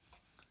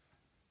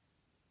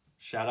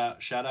 Shout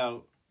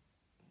out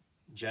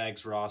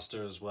Jags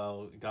roster as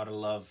well. Gotta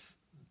love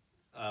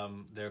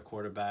their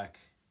quarterback.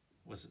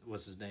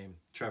 What's his name?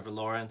 Trevor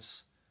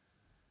Lawrence.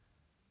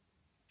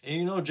 And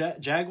you know,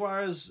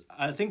 Jaguars,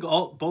 I think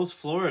both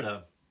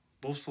Florida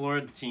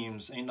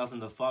teams ain't nothing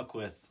to fuck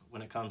with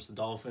when it comes to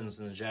Dolphins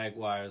and the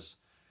Jaguars.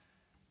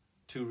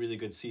 2 really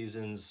good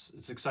seasons.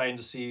 It's exciting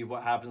to see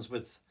what happens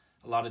with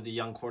a lot of the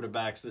young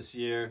quarterbacks this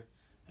year.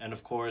 And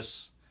of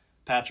course,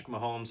 Patrick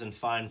Mahomes in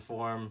fine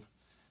form.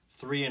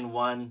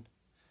 3-1.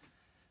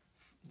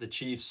 The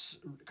Chiefs'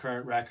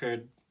 current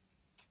record.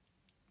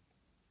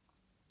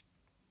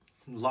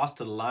 Lost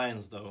to the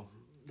Lions, though.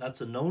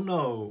 That's a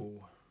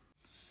no-no.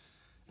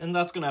 And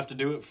that's going to have to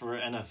do it for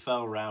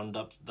NFL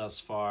Roundup thus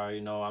far.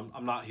 You know,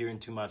 I'm not hearing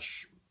too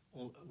much.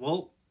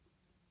 Well,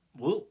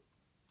 the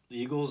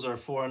Eagles are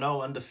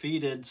 4-0,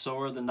 undefeated. So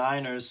are the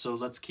Niners. So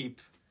let's keep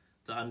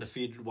the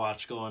undefeated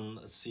watch going.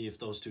 Let's see if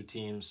those 2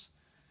 teams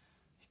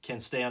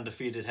can stay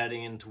undefeated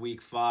heading into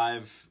week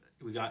 5.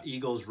 We got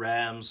Eagles,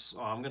 Rams.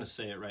 Oh, I'm going to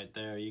say it right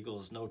there.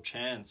 Eagles, no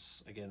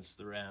chance against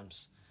the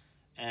Rams.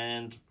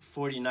 And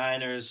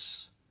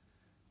 49ers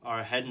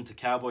are heading to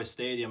Cowboy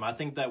Stadium. I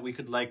think that we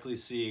could likely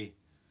see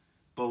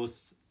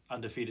both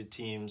undefeated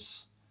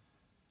teams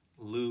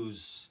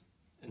lose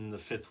in the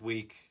 5th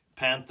week.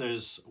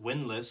 Panthers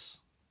winless,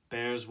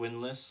 Bears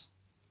winless.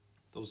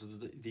 Those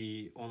are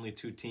the only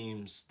 2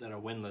 teams that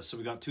are winless. So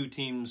we got 2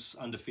 teams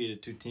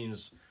undefeated, 2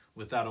 teams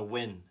without a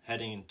win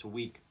heading into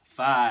week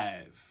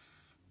 5.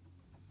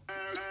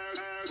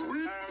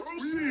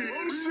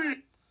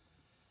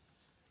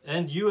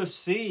 And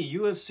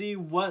UFC,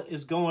 what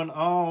is going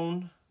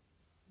on?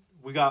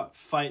 We got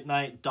Fight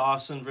Night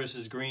Dawson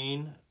versus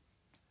Green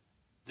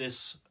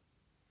this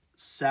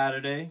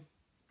Saturday.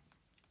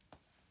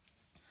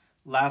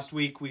 Last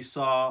week we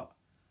saw,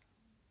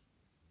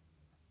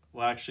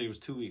 well, actually it was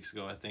 2 weeks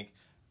ago, I think,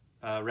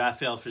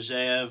 Rafael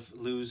Fiziev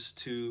lose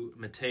to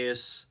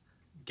Mateus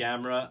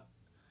Gamrot.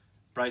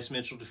 Bryce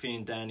Mitchell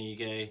defeating Dan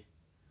Ige.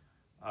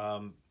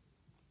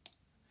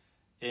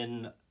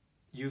 In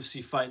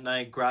UFC Fight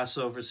Night,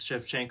 Grasso versus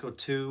Shevchenko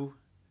 2,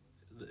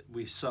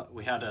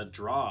 we had a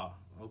draw.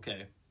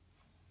 Okay.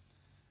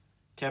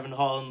 Kevin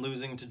Holland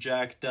losing to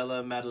Jack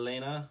Della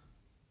Maddalena.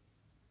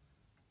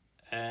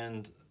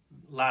 And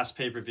last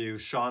pay-per-view,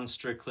 Sean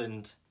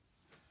Strickland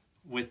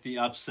with the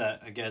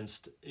upset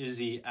against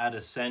Izzy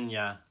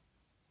Adesanya.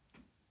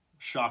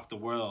 Shocked the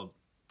world,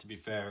 to be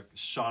fair.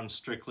 Sean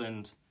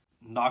Strickland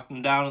knocked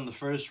him down in the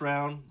first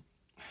round.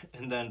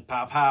 And then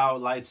pow,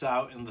 lights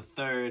out in the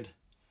third.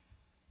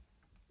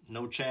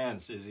 No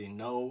chance, Izzy.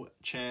 No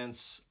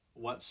chance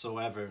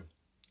whatsoever.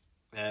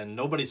 And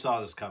nobody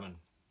saw this coming.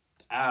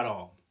 At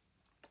all.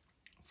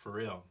 For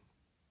real.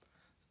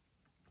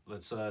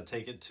 Let's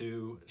take it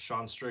to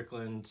Sean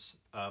Strickland's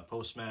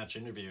post-match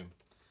interview.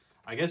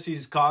 I guess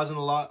he's causing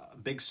a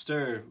big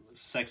stir.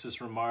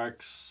 Sexist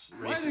remarks,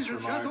 racist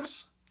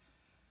remarks.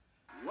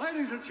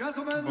 Ladies and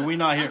gentlemen, but we're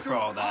not here for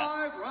all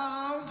that.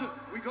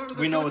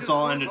 We know it's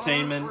all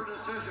entertainment.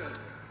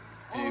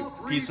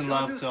 Peace and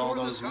love to all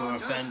those who are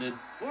offended.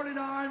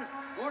 49,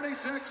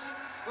 46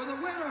 for the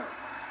winner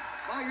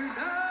by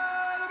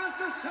unanimous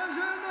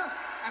decision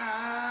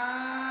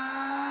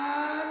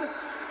and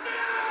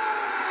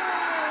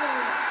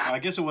I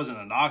guess it wasn't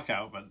a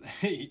knockout, but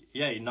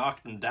yeah, he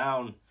knocked him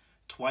down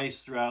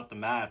twice throughout the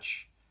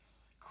match.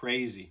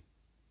 Crazy.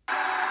 Wrap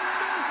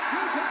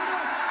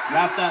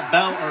that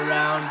belt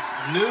around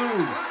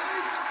New.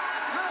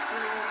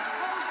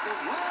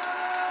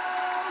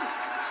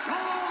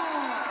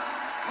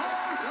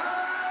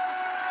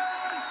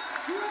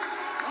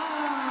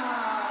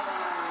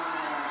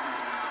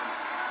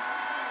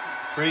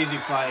 Crazy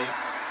fight.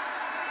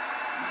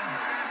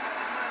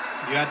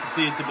 You have to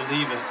see it to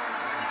believe it.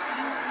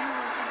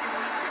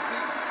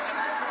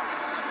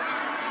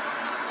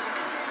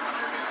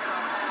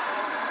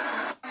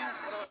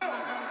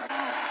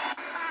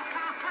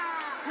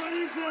 What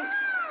is this?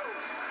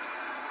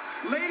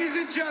 Ladies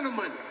and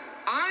gentlemen,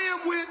 I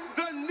am with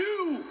the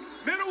new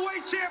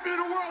middleweight champion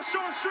of the world,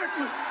 Sean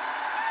Strickland.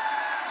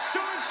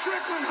 Sean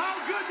Strickland, how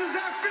good does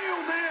that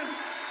feel, man?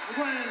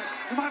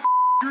 Am I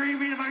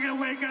dreaming? Am I going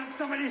to wake up?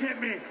 Somebody hit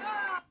me.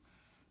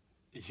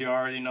 You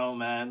already know,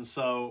 man.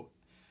 So,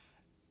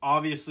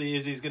 obviously,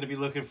 Izzy's going to be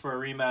looking for a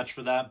rematch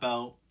for that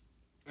belt,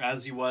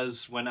 as he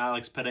was when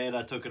Alex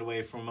Pereira took it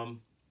away from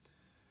him.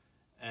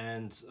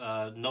 And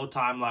no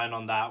timeline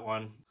on that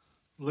one.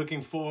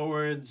 Looking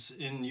forwards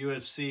in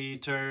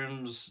UFC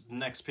terms,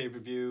 next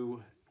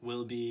pay-per-view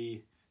will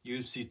be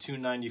UFC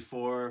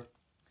 294.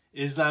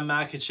 Islam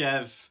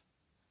Makhachev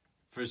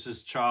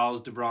versus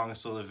Charles de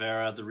Bronx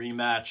Oliveira, the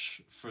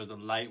rematch for the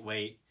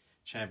lightweight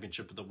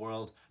championship of the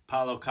world.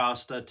 Paulo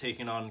Costa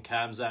taking on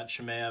Khamzat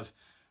Chimaev.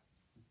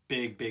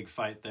 Big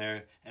fight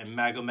there. And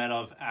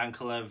Magomedov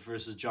Ankalaev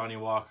versus Johnny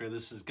Walker.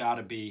 This has got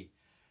to be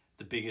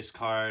the biggest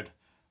card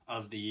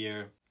of the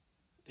year.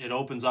 It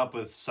opens up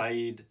with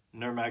Said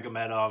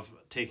Nurmagomedov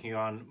taking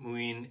on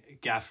Muin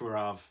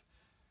Gafurov.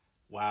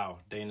 Wow,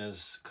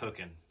 Dana's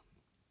cooking.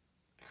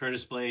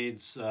 Curtis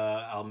Blades,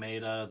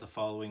 Almeida the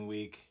following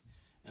week.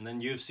 And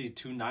then UFC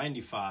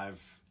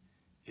 295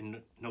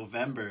 in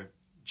November.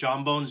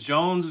 John Bones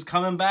Jones is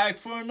coming back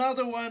for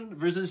another one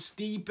versus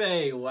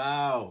Stipe.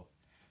 Wow.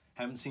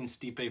 Haven't seen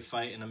Stipe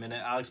fight in a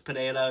minute. Alex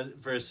Pereira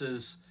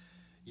versus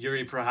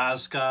Yuri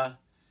Prohaska.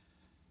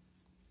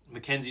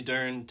 Mackenzie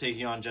Dern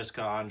taking on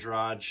Jessica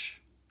Andrade.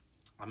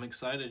 I'm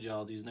excited,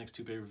 y'all. These next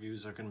two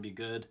pay-per-views are going to be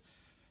good.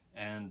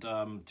 And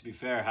to be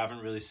fair,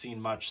 haven't really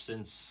seen much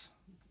since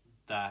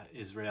that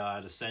Israel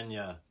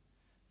Adesanya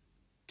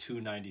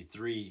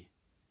 293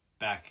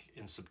 back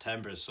in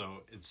September.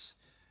 So it's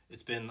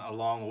been a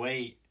long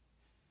wait.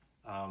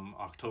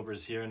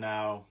 October's here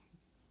now.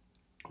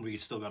 We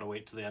still got to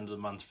wait till the end of the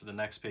month for the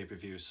next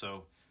pay-per-view.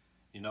 So,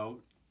 you know,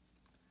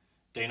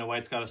 Dana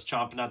White's got us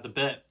chomping at the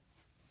bit.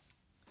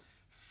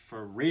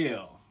 For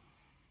real.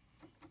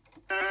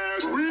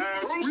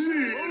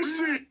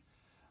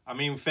 I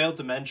mean, we failed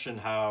to mention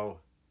how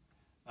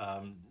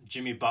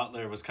Jimmy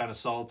Butler was kind of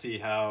salty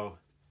how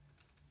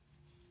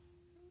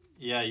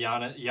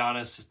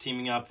Giannis is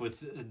teaming up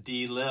with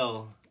D.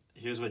 Lil.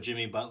 Here's what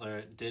Jimmy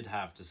Butler did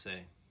have to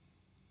say.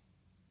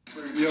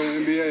 Yo,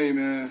 NBA,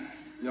 man.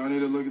 Y'all need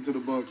to look into the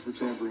Bucks for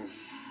tampering.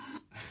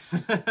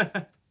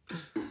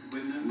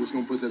 I'm just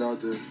going to put that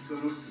out there.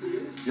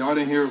 Y'all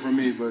didn't hear it from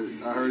me, but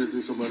I heard it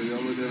through somebody.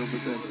 Y'all look at them for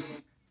tampering.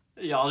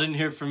 Y'all didn't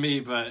hear it from me,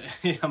 but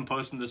I'm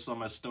posting this on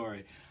my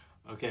story.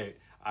 Okay,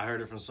 I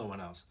heard it from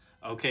someone else.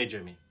 Okay,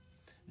 Jimmy.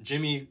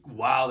 Jimmy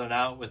wilding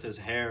out with his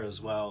hair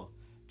as well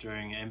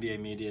during NBA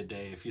Media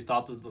Day. If you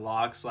thought that the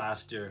locks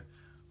last year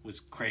was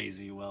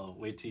crazy, well,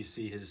 wait till you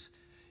see his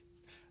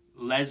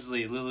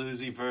Leslie, Lil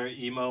Uzi Vert,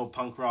 emo,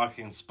 punk rock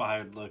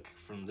inspired look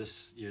from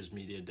this year's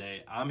Media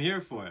Day. I'm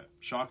here for it.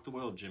 Shock the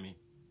world, Jimmy.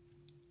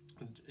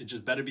 It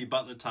just better be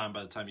Butler time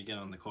by the time you get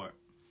on the court.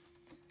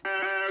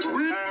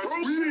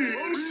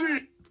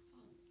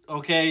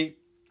 Okay,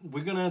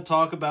 we're going to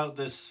talk about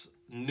this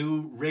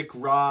new Rick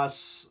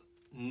Ross,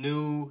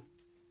 new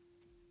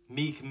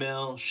Meek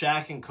Mill,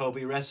 SHAQ and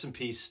Kobe. Rest in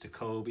peace to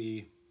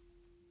Kobe.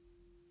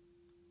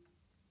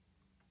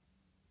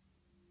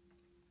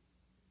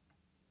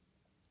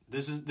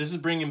 This is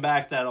bringing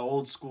back that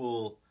old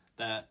school,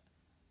 that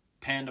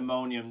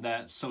pandemonium,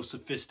 that's so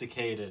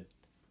sophisticated.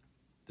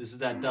 This is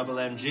that double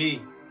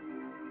MG.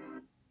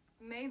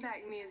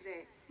 Maybach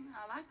music.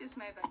 I like this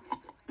Maybach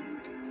music.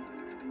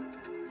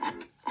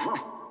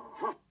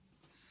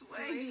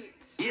 Sweet.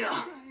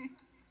 Yeah.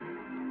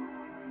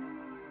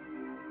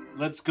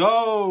 Let's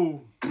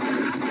go.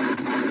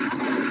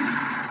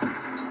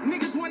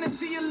 Niggas wanna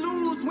see you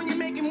lose when you're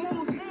making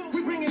moves.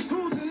 We bringing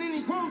tools in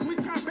any rooms. We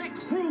try to break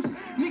the rules.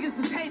 Niggas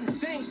is haters,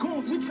 they ain't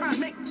goons. We try to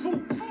make a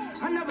fool.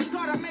 I never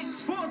thought I'd make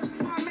force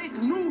before I made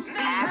the news.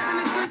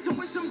 Having a glisten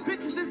with some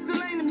bitches that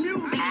still ain't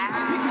amused. Pick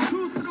and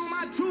choose, put on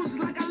my juice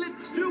like I lit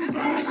the fuse.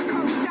 I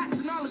call the shots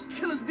and all the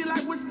killers be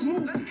like, what's the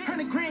move?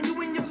 100 grand,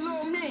 you and your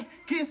little man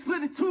getting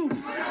split in two.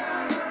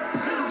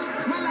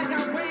 My life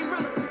got way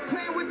realer.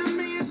 Playing with the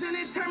millions and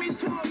it turned me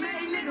to a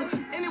made nigga.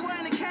 Anywhere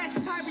in the cash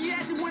type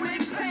reacted when they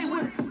play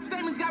with it.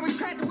 Statements got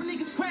retracted when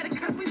niggas sweated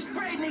cause we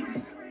sprayed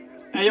niggas.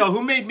 Hey, yo,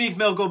 who made Meek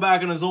Mill go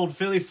back on his old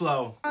Philly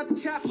flow?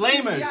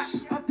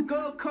 Flamers. Off the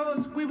Gold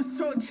Coast, we was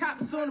sold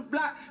choppers on the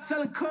block,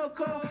 selling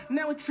cocoa.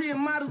 Now we treating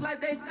models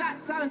like they thought,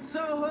 selling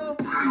Soho.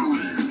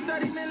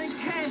 30 million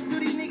cash,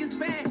 do these niggas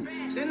bad.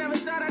 They never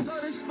thought I'd go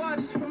this far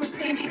just from a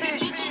pink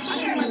pad. I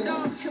see my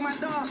dog, kill my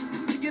dog,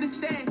 just to get a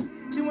stag.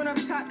 He went up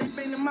top, they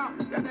banged him out,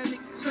 got that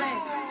nigga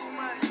slag.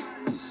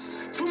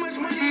 Too much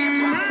money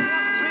in power,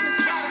 bring the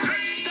spot,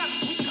 stuck,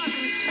 we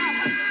talking the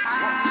chopper.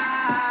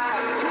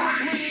 Too much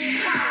money in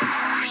power.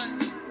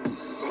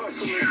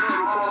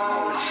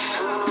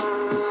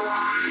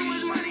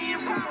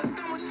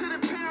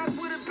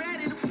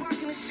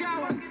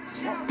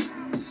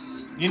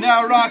 You're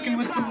now rocking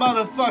with the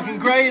motherfucking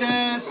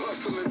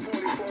greatest.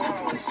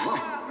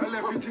 I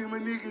left a team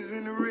of niggas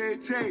in the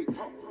red tape.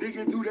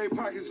 Digging through their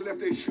pockets, left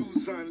their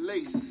shoes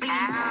unlaced.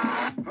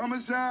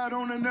 Homicide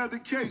on another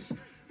case.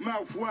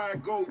 Mouth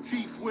wide, gold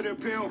teeth with a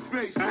pale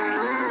face.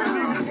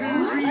 Niggas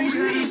can't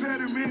read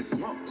impediments,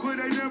 but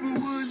they never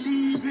would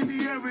leave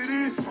any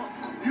evidence.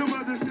 Your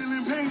mother still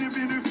in pain, it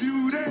been a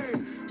few days.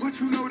 But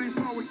you know this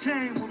always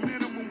came with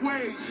minimum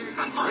wage.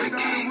 They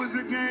thought it was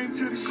a game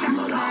till the shit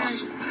sang.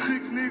 6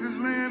 niggas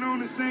laying on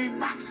the same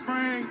box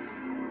spring.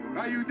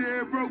 How you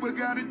dead broke but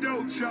got a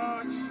dope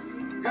charge?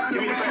 Got a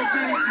rubber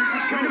band just a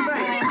coast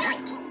guard.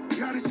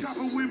 Got a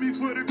chopper with me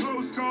for the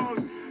close calls.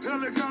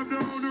 Helicopter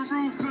on the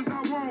roof cause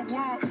I won't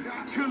walk.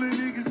 Killing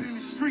niggas in the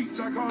streets,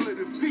 I call it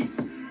a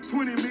feast.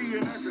 20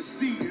 million I could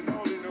see and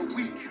all in a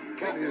week.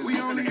 We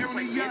only on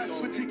the yachts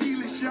for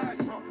tequila shots.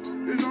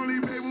 There's only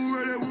baby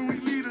word that when we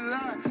lead a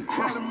lot.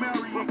 Gotta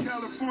marry in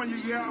California,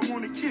 yeah, I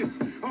wanna kiss.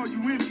 All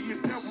you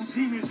envious devil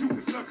demons, you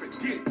can suck a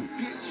dick.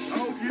 I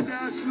hope you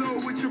die slow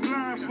with your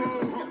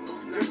blindfold.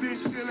 The bitch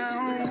still at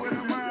home with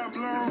her mind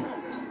blown.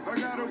 I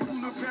got a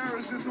pool of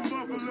Paris and some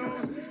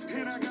buffaloes.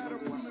 And I got a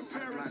pool of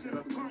Paris and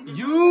a pump.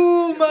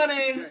 You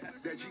money.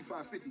 That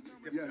G550.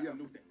 Yeah.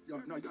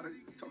 Yo, no, you gotta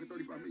talking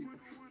 35 million.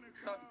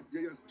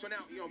 Yeah. So now,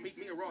 Meek,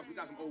 me and Ross, we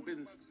got some old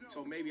business.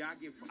 So maybe I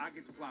get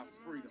to fly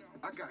for free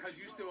though. I got you. Cause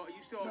you still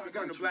no,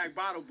 from the Black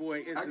Bottle Boy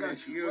incident. I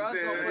got you. You know what I'm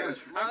saying?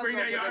 I bring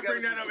that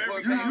up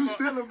every time. You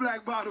still a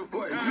Black Bottle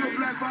Boy. You a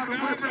Black Bottle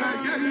Boy.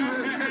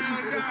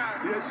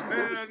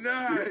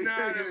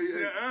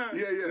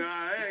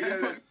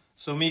 Yeah.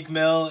 So Meek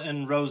Mill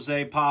and Rose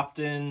popped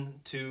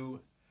in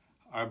to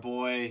our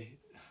boy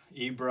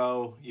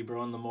Ebro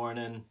in the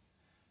morning,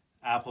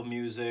 Apple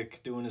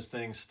Music, doing his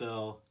thing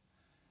still.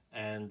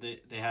 And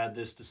they had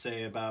this to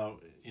say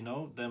about,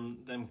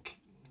 them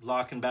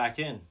locking back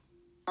in.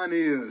 It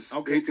is.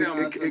 Okay,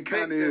 it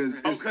kind of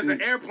is. Because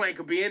an airplane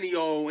could be any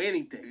old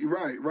anything.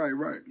 Right.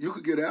 You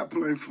could get an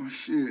airplane for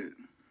shit.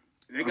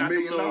 They got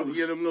them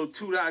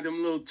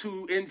little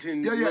 2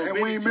 engine. Yeah, and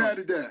we ain't mad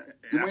at that.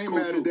 We ain't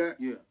mad at that.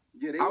 Yeah.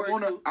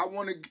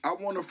 I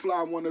wanna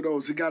fly one of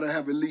those. It gotta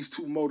have at least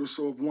 2 motors,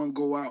 so if one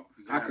go out,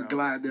 I could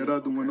glide that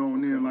other one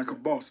on in like a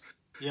boss.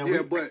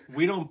 But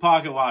we don't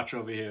pocket watch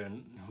over here.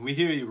 We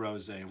hear you,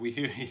 Rose. We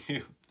hear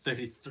you.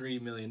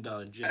 $33 million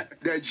jet.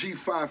 That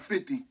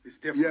G550. It's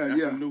different.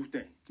 That's a new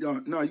thing.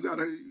 Yo, no,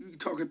 you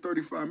talking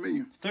 35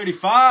 million.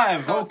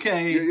 35,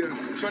 okay.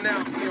 Yeah. So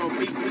now,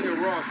 me and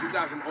Ross, we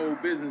got some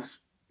old business.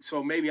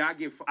 So maybe I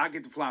get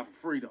to fly for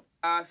free though.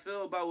 I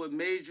feel about with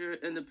major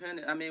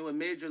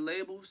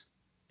labels.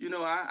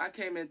 I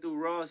came in through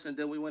Ross and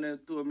then we went in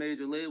through a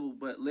major label,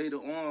 but later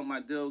on my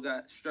deal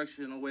got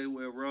structured in a way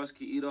where Ross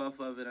could eat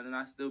off of it and then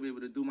I still be able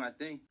to do my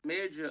thing.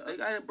 Major, I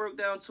got it broke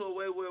down to a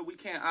way where we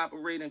can't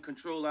operate and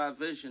control our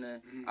vision,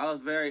 and I was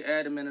very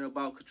adamant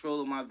about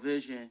controlling my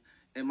vision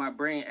and my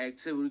brain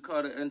activity. We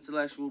call it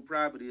intellectual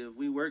property. If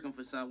we working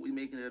for something, we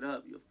making it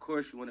up. Of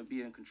course you want to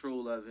be in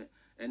control of it.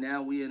 And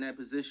now we in that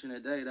position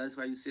today. That's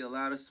why you see a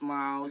lot of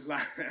smiles,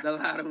 a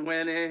lot of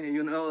winning,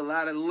 a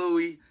lot of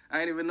Louis.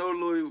 I ain't even know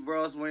Louis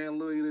Ross wearing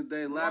Louis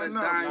today. A lot of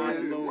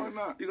diamonds. Why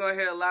not? You're going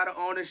to hear a lot of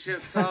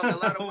ownership talk. A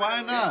lot of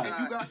Why not?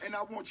 And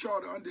I want y'all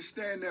to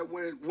understand that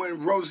when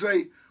Rose,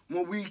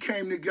 when we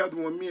came together,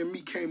 when me and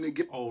Meek came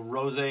together. Oh,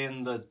 Rose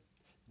and the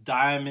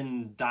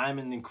diamond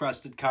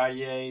encrusted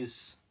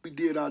Cartiers. We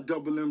did our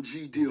double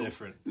MG deal. It's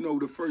different.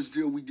 The first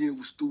deal we did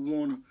was Stu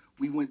Warner.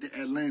 We went to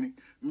Atlantic.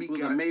 It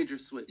was a major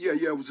switch. Yeah,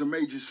 it was a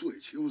major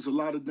switch. It was a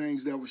lot of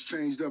things that was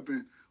changed up,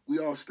 and we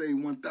all stayed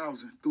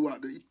 1,000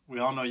 throughout the... We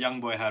all know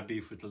Youngboy had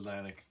beef with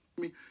Atlantic.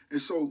 And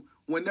so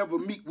whenever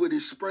Meek would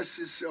express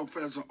himself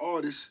as an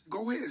artist,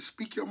 go ahead,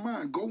 speak your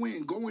mind. Go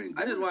in.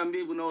 I just want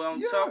people to know I'm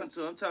talking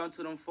to. I'm talking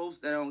to them folks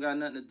that don't got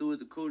nothing to do with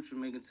the culture,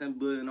 making $10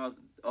 billion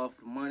off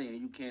the money,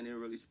 and you can't even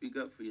really speak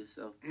up for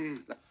yourself.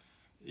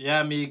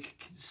 Yeah, Meek,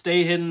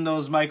 stay hitting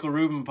those Michael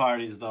Rubin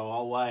parties, though,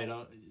 all white.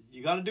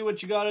 You got to do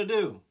what you got to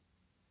do.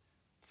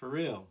 For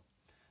real.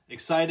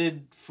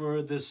 Excited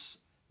for this.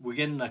 We're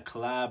getting a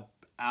collab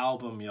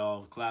album,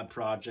 y'all. Collab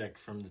project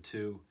from the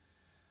two.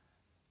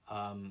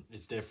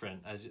 It's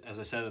different. As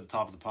I said at the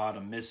top of the pod,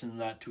 I'm missing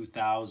that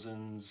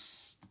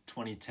 2000s,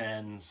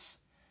 2010s,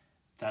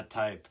 that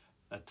type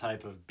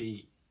of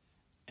beat.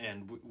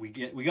 And we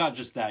got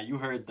just that. You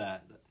heard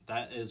that.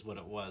 That is what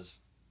it was.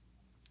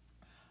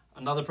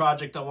 Another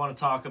project I want to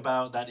talk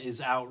about that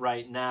is out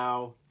right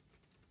now.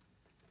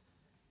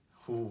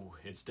 Ooh,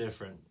 it's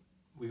different.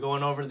 We're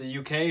going over to the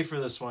UK for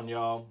this one,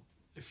 y'all.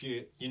 If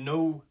you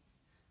know,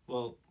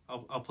 well,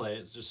 I'll play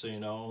it just so you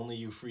know. Only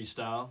You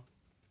freestyle.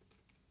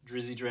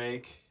 Drizzy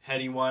Drake,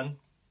 Headie One.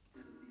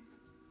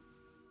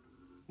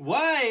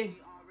 Why?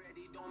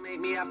 Don't make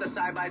me have to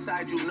side by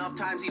side you. Enough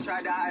times he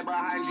tried to hide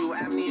behind you.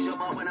 Amnesia,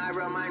 but when I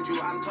remind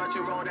you, I'm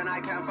touching road and I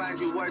can't find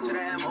you. Word to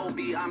the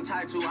M.O.B. I'm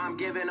tied to. I'm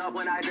giving up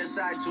when I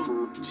decide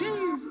to.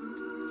 Jeez.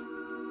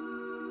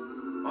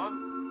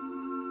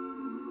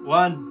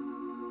 One.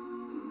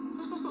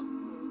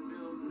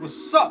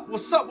 What's up?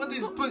 What's up with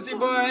these pussy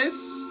boys?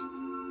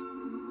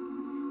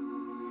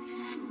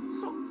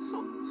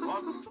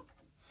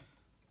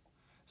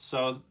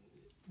 So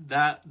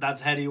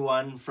that's Headie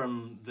One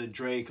from the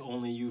Drake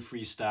Only You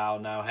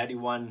freestyle. Now Headie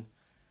One,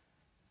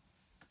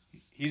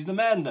 he's the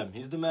man-dom.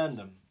 He's the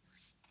man-dom.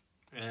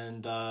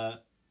 And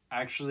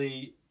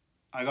actually,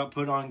 I got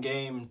put on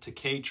game to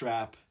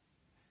K-Trap,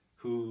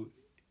 who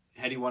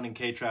Headie One and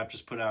K-Trap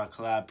just put out a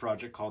collab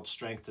project called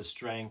Strength to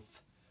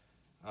Strength.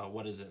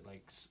 What is it,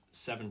 like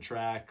 7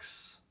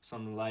 tracks,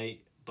 something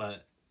light,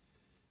 but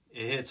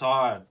it hits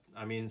hard.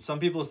 I mean, some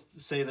people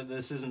say that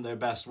this isn't their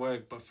best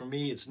work, but for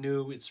me, it's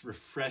new, it's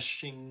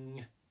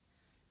refreshing,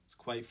 it's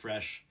quite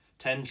fresh.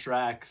 10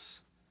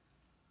 tracks.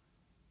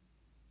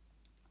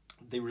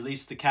 They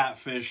released the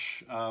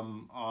Catfish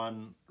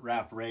on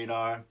Rap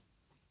Radar,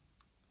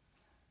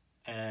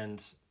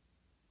 and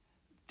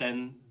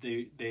then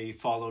they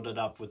followed it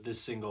up with this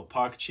single,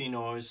 Park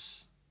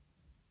Chinos.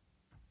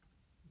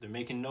 They're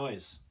making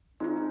noise.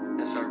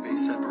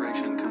 SRV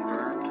separation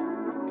confirmed.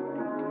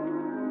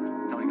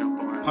 Coming up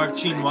on Park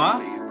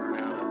Chinois?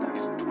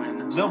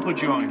 They'll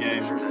put you on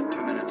game. 2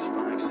 minutes,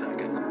 5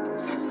 seconds.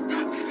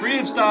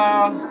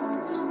 Freestyle!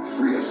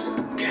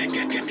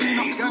 Clean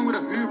up gang with a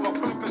hoover,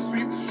 pull up and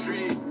sweep the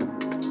street.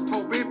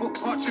 Told babe book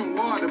parching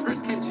water,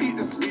 bricks can cheat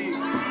this week.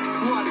 Who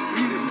are the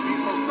greatest week?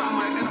 So some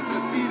might end up in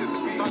a P this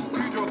week. Done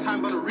studio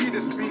time, gonna read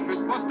this week.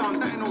 With bust down,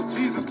 that ain't no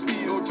Jesus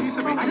P. No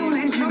G7,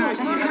 G90,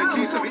 had a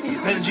G7,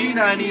 had a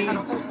G90. Had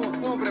a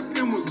 044, but the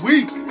pin was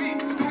weak. Still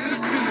gonna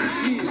spin the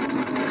knees.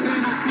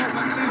 Saying no smoke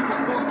backstage, but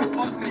boss still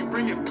asking,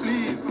 bring it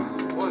please.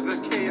 Was a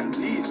K at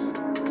least.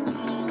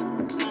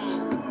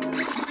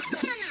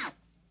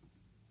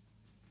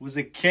 Was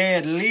a K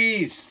at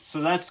least. So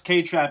that's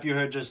K-Trap you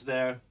heard just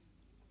there.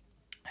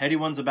 Headie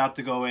One's about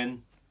to go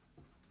in.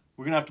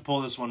 We're going to have to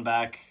pull this one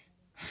back.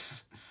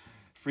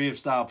 Free of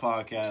Style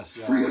podcast.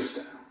 Y'all. Free of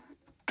Style.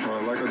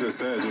 Like I just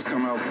said, just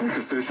come out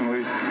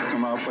consistently,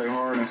 come out play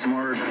hard and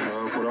smart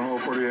for the whole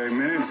 48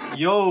 minutes.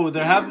 Yo,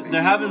 they're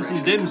having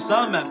some dim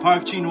sum at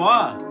Park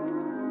Chinois.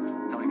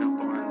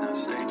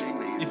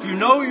 If you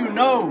know, you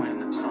know.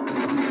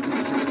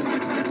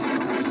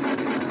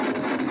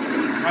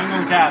 I'm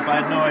going cap,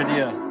 I had no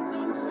idea.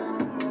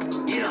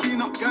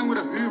 Clean up gang with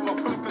a hoover,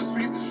 pull up and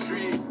sweep the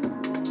street.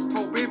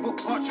 Told babe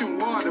book parching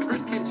water,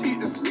 bricks can cheat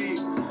this week.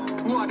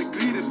 Who are the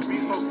greed this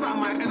week? So some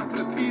might end up in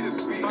a P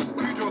this week. Done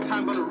studio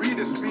time, gonna read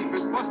this week.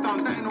 With bust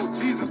down, that ain't no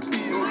Jesus P.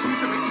 No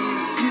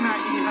G17,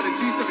 G90, had a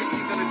G17,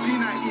 then a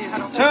G90,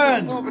 had a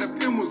 044, but the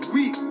pin was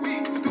weak.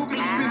 Still gonna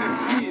spin it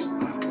clean.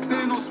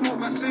 Saying no smoke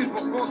backstage,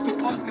 but boss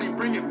still asking,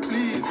 bring it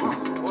please.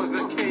 Was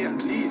a K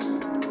at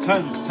least.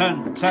 10.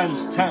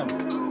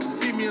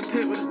 See me and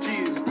tape with the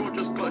G's, bro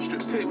just got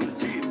strip tape with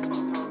the G.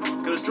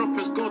 Gonna drop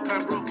his go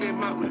time, bro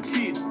came out with a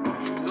key.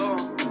 Yo,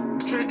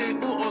 Trey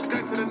ain't autos,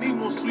 gangsta, they need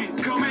more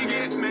sweets. Come and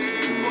get me.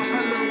 For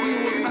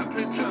Halloween was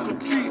happening, trick or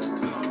treat.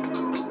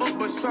 And up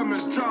by Sam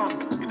and drown,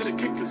 he didn't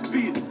kick his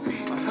feet.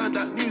 I heard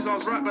that news, I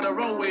was right by the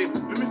runway,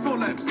 made me feel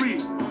like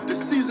Brie.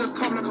 This season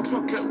come like a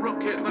pocket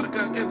rocket, now the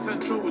gang in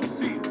Central would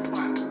see.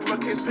 My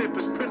case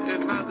papers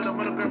printed, now I'm gonna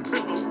monogram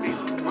print on me.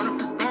 Running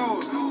through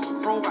bells,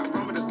 throwback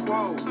rum with the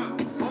 12.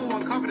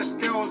 Cover the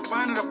scales,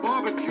 buying at a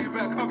barbecue,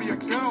 better cover your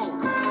girl.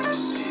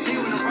 They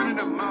wanna run in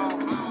the mouth,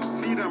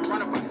 see them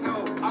running for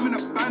hell. I'm in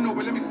a bando,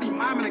 but let me see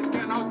my man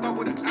again, I'll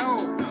double the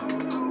L.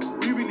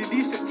 We really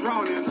leave it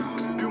drowning,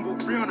 doing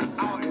about 3 on an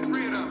outing.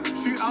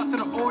 Shootouts in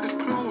the oldest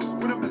clothes,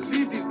 wouldn't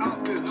believe these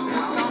outfits.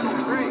 Down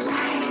on break,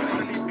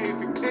 gotta leave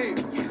everything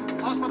paid.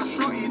 Asked by the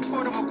shorty,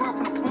 told him I got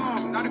from the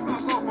farm, now they think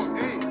I got from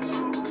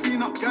A.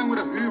 Clean up gang with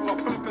a hoover,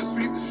 pull up and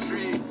sweep the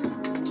street.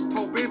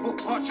 Told babe book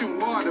parching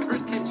water,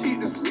 bricks can cheat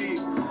this week.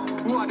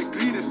 Who are the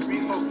greed this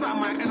week? So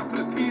something might end up in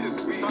a T this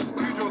week. Done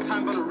studio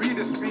time, gonna read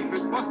this week.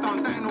 With bust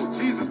down, that ain't no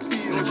Jesus P.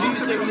 No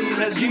G17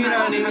 has G90.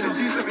 Had a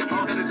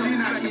G17, had a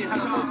G90, had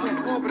a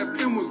 044, but the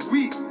pin was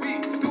weak.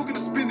 Still gonna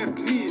spin if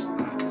need.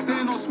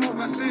 Saying no smoke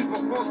backstage,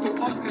 but boss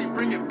still asking,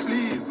 bring it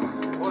please.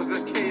 Was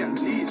a K at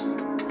least.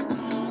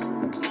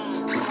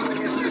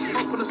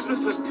 Up on a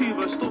Swiss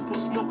sativa, still put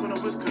smoke on a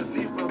whisker.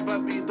 Leave her,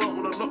 baby, don't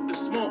wanna lock the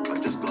smoke. I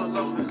just got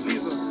love and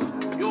leave her.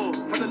 Yo,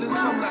 had the list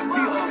come like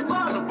Peter,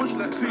 and a bush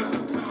like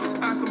Cleveland.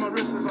 Ice on my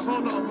wrist, there's a whole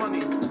lot of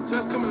money, so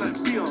it's coming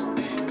like beer.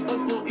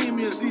 04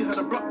 me and Z had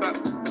a brought back,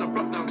 and I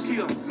brought down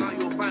Kia. Now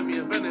you'll find me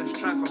in Venice,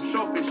 trying some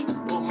shellfish,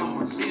 oh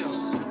mamma mia.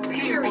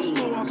 I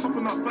was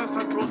hopping up fast,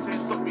 had bro saying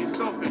stop being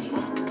selfish.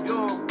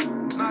 Yo,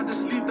 I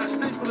just leave that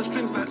stage full of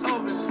strings like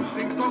Elvis.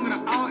 Ding dong in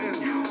the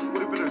outing.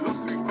 Would have been a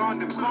loss if we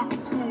found him. Can't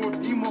record.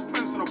 Need more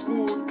pens on the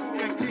board.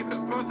 Getting tape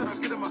at first and I'll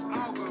get him an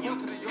album. Go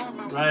to the yard,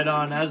 man. Right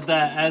on. As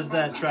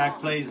that track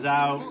plays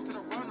out,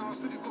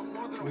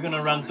 we're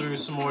gonna run through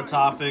some more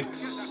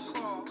topics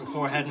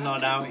before heading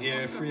on out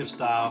here. Free of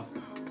style,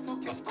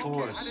 of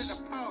course.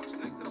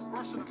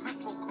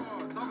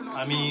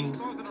 I mean,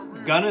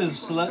 Gunna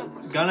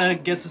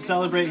gets to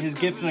celebrate his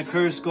gift and a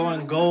curse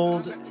going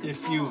gold.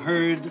 If you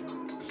heard,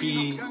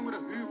 he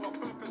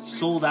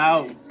sold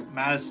out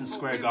Madison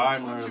Square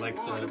Garden, or like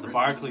the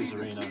Barclays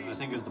Arena. I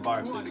think it was the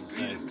Barclays, to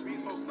say.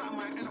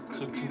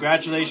 So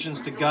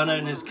congratulations to Gunna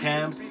and his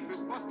camp.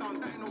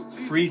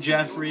 Free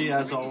Jeffrey,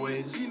 as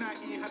always.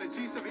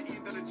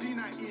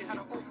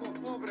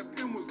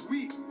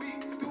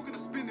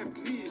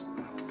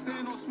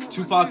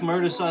 Tupac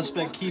murder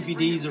suspect Keefe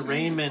D's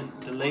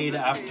arraignment delayed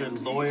after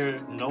lawyer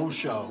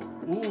no-show.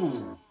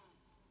 Ooh.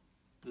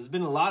 There's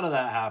been a lot of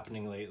that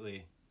happening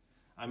lately.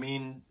 I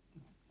mean,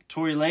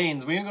 Tory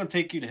Lanez, we ain't going to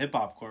take you to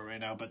hip-hop court right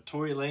now, but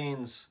Tory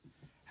Lanez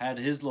had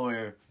his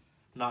lawyer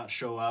not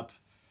show up.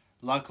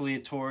 Luckily,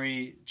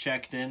 Tory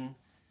checked in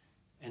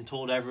and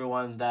told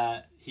everyone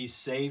that he's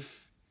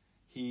safe.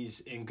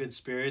 He's in good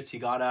spirits. He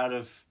got out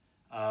of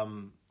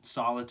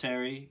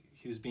solitary.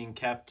 He was being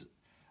kept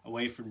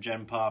away from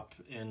Gen Pop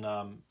in,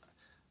 a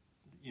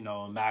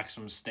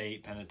maximum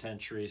state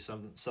penitentiary,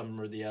 some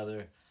or the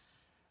other.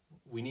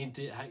 We need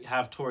to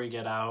have Tory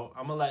get out.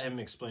 I'm going to let him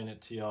explain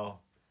it to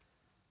y'all.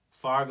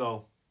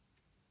 Fargo.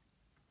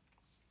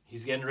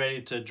 He's getting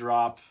ready to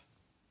drop.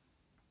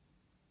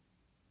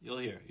 You'll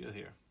hear.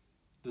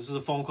 This is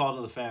a phone call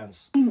to the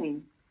fans.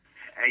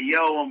 Hey,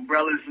 yo,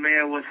 umbrellas,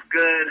 man, what's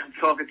good? I'm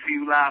talking to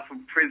you live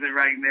from prison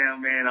right now,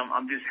 man.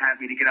 I'm just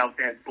happy to get out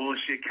that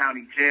bullshit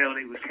county jail.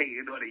 They was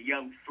hating on the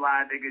young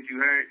fly niggas, you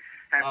heard?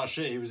 Oh,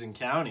 shit, he was in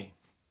county.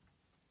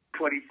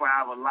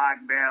 24-hour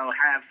lockdown,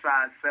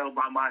 half-size cell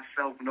by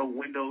myself, no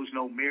windows,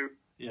 no mirror.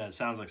 Yeah, it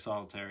sounds like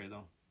solitary,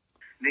 though.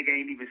 Nigga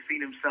ain't even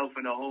seen himself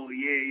in a whole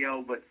year,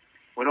 yo, but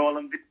with all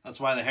them That's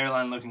why the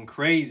hairline looking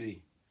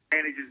crazy.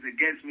 advantages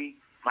against me,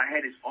 my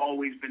head has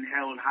always been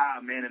held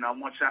high, man, and I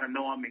want y'all to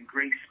know I'm in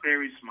great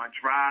spirits. My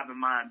drive and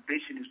my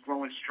ambition is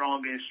growing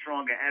stronger and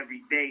stronger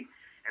every day,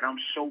 and I'm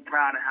so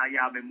proud of how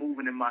y'all been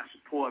moving in my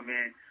support,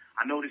 man.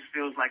 I know this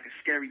feels like a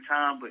scary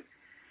time, but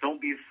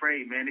don't be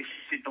afraid, man. This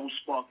shit don't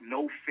spark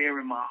no fear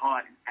in my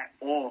heart at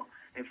all.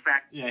 In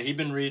fact, yeah, he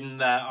been reading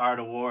that Art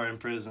of War in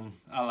prison,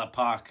 a la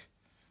Pac.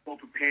 More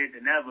prepared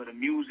than ever. The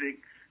music,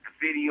 the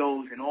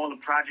videos, and all the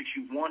projects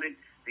you wanted,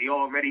 they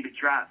all ready to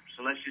drop.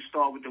 So let's just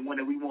start with the one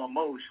that we want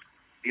most.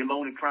 The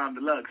Alone in Crime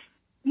Deluxe.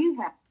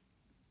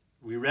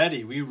 We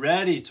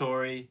ready,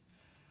 Tory.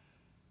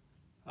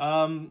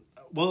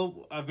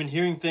 Well, I've been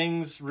hearing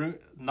things,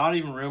 not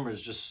even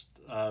rumors, just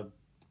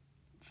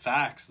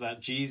facts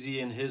that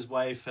Jeezy and his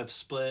wife have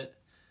split.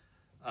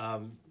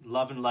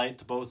 Love and light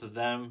to both of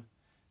them.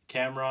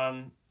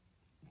 Cameron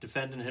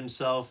defending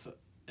himself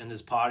and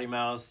his potty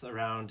mouth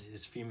around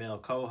his female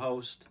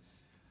co-host.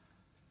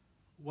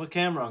 What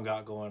Cameron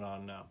got going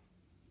on now?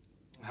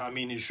 I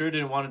mean, he sure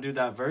didn't want to do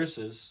that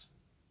versus.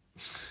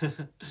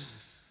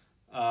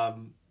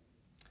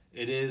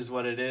 It is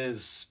what it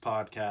is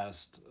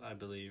podcast, I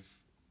believe.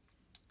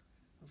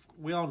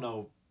 We all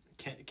know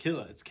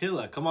Killa. It's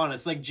Killa. Come on,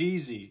 it's like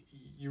Jeezy.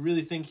 You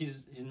really think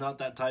he's not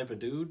that type of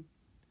dude?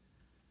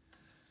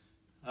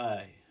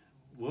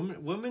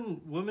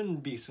 Women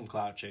be some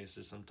clout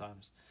chasers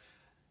sometimes.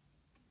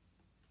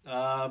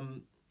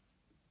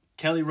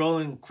 Kelly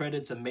Rowland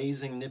credits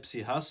amazing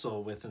Nipsey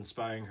Hussle with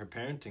inspiring her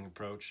parenting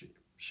approach.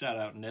 Shout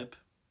out Nip.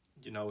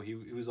 You know, he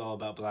was all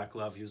about black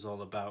love. He was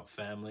all about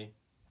family.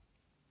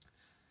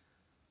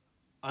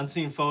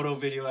 Unseen photo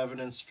video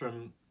evidence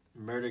from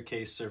murder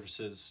case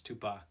surfaces.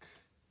 Tupac.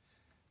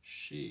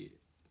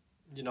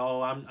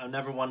 I'm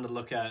never one to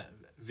look at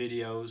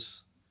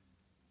videos.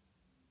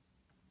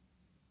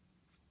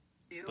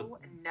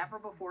 Never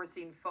before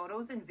seen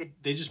photos and videos.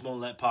 They just won't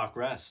let Pac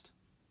rest.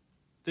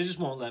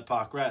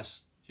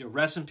 Yo,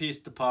 rest in peace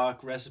to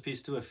Pac. Rest in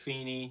peace to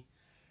Afeni.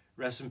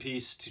 Rest in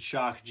peace to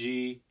SHAQ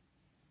G.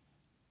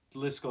 The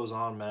list goes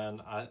on,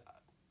 man. I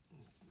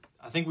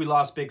think we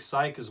lost Big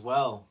Psych as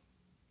well.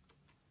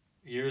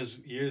 Years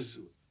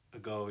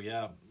ago,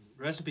 yeah.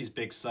 Rest in peace,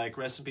 Big Psych.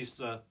 Rest in peace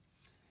to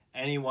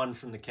anyone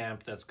from the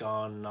camp that's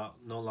gone,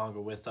 no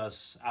longer with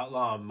us.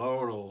 Outlaw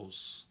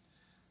Immortals.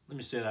 Let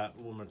me say that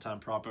one more time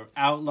proper.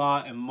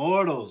 Outlaw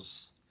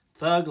Immortals.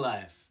 Thug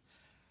Life.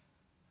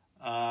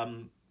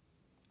 And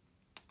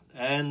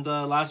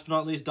last but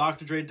not least,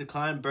 Dr. Dre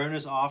declined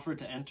Burner's offer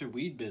to enter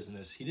weed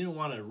business. He didn't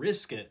want to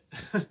risk it.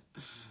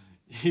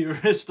 You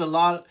risked a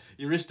lot.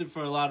 You risked it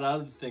for a lot of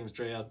other things,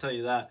 Dre. I'll tell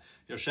you that.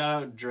 Yo,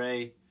 shout out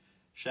Dre.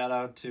 Shout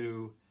out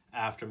to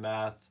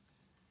Aftermath.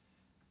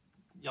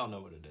 Y'all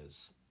know what it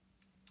is.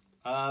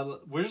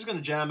 We're just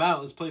gonna jam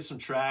out. Let's play some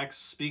tracks.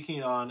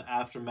 Speaking on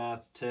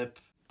Aftermath tip.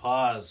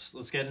 Pause.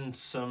 Let's get into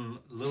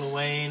some Lil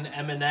Wayne,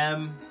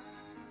 Eminem.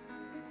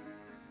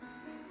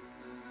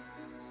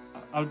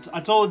 I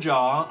told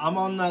y'all I'm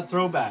on that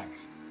throwback.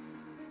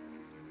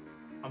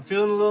 I'm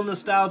feeling a little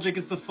nostalgic.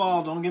 It's the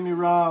fall, don't get me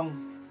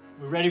wrong.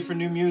 We're ready for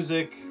new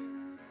music.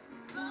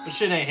 But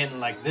shit ain't hitting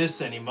like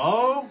this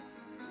anymore.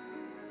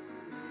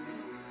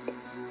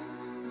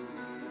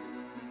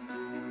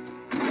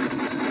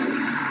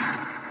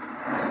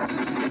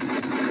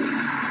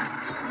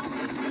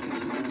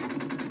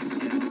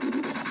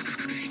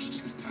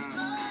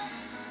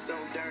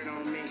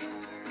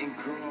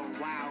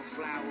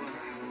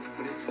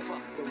 But it's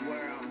fuck the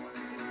world.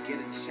 Get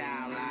a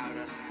child out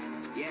of.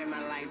 Yeah,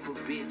 my life a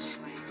bitch.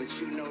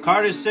 But you know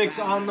Carter 6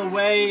 on the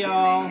way,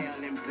 y'all. I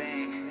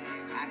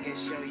can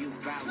show you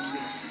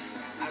vouchers.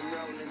 I'm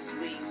rolling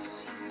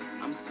sweets.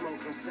 I'm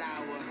smoking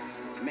sour.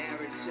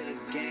 Married to the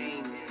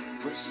game.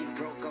 But she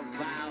broke her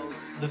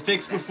vows. The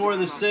Fix Before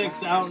the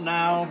 6 out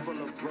now.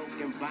 Full of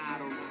broken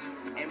bottles.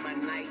 And my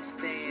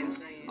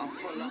nightstands are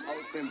full of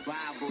open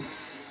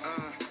Bibles.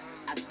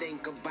 I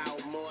think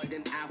about more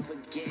than I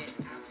forget.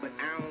 But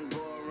I don't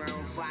go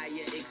around fire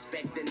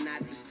expecting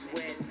not to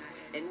sweat.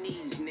 And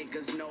these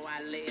niggas know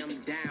I lay them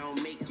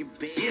down, make your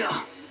bed.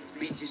 Yeah.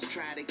 Bitches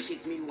try to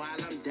kick me while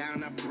I'm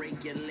down, I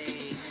break your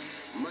leg.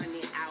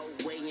 Money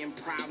outweighing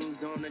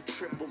problems on a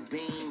triple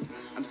beam.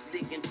 I'm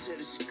sticking to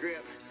the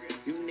script.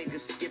 You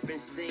niggas skipping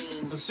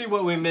scenes. Let's see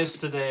what we missed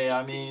today.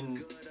 I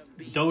mean,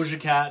 Doja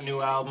Cat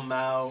new album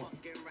out.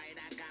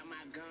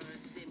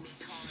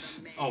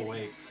 Oh,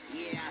 wait.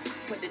 Yeah,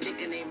 put the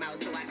dick in their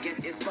mouth, so I guess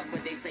it's fuck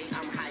what they say.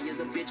 I'm high as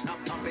a bitch, up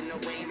and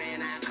away,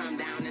 man. I'll come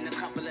down in a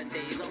couple of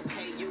days.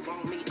 Okay, you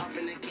want me up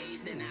in the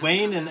cage, then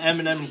Wayne and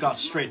Eminem got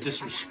straight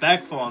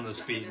disrespectful on this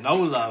beat. No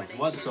love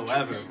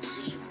whatsoever.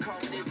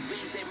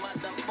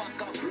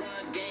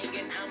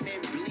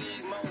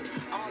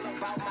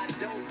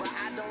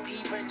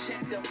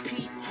 check the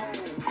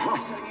peephole,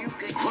 so you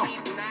can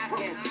keep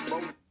knocking.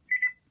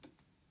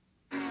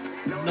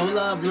 No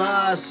love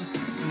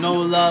lost, no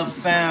love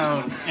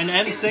found. And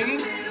M singing?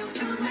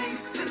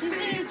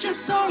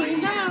 Just sorry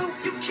now.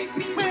 You kicked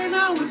me when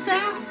I was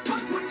down.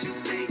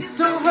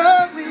 Don't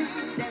hurt me,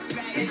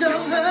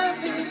 don't hurt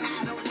me.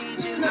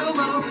 No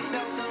more,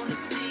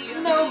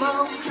 no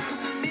more.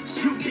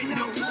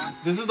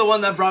 This is the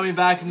one that brought me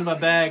back into my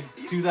bag.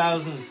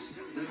 2000s,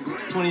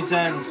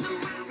 2010s.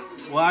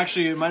 Well,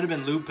 actually, it might have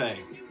been Lupe.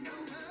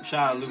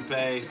 Shout out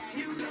Lupe.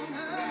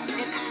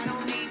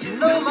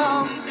 No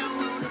more,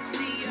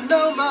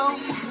 no more.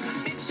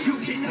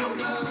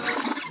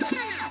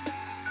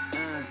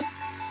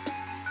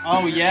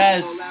 Oh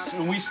yes,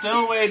 and we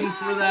still waiting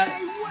for that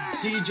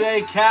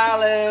DJ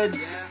Khaled.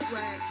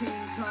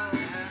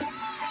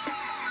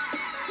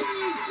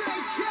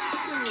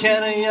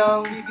 Can a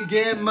young nigga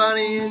get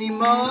money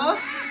anymore?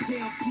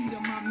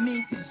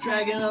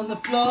 Dragging on the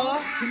floor.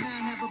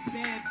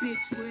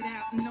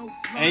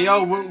 Hey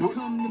yo,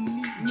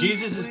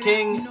 Jesus is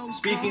King.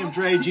 Speaking of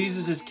Dre,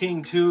 Jesus is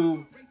King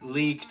 2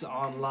 leaked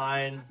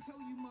online.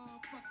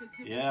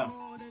 Yeah.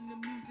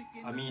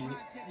 I mean,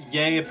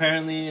 Ye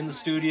apparently in the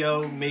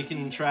studio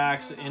making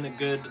tracks in a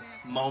good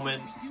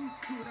moment.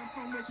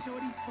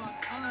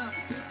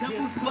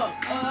 Double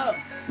fuck up.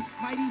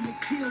 Might even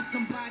kill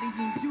somebody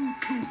in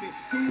YouTube it.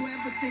 So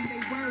whoever think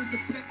they words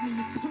affect me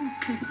is too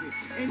stupid.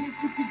 And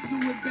if you could do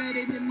it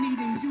better than me,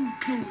 then you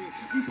do it.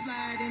 We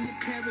fly in the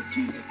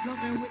parakeet,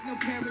 floating with no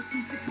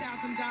parachute,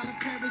 $6,000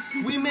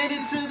 parachute. We made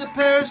it to the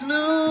Paris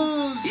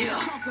News. Yeah.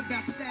 Talk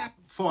about staff.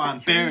 Before I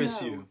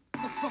embarrass you.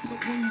 Motherfucker,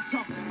 when you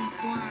talk to me,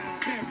 before I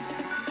embarrass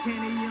you. Can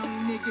a young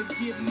nigga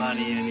give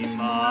Money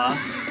anymore?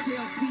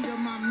 Tell Peter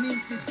my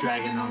mink is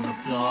Dragging on the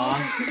floor.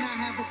 Can I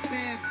have a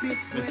bad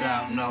bitch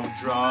Without no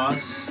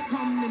draws.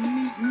 Come to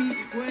meet me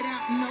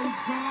without no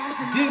draws.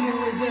 And Dinner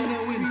with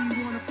dinner with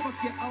you wanna fuck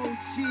your old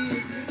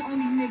chick.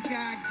 Only nigga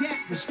I got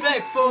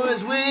respect for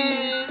his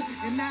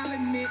whiz. And I'll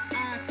admit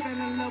I fell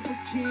in love with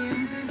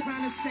Kim.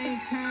 Around the same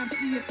time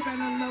she fell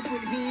in love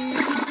with him.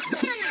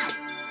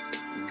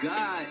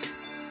 God.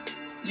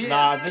 Yeah.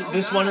 Nah,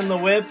 this one in the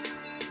whip.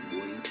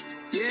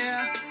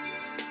 Yeah.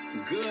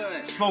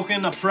 Good.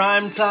 Smoking a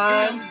prime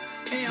time.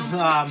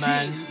 Ah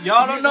man,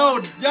 y'all don't know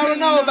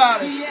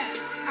about it.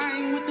 I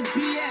ain't with the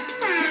BS.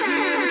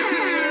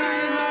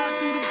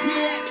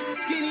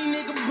 Skinny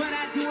nigga, but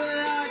I do it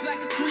large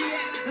like a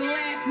 3X. The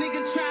last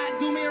nigga tried to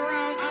do me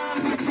wrong.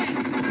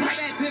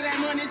 Back to that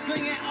money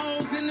slinging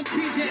O's in the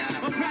PJ.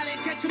 Or probably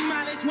catch a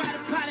mileage while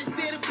the pilot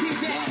stay the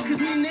PJ. Cause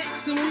we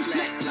next and we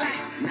flex like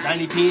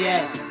 90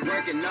 PS.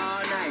 Working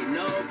all night,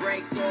 no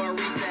breaks or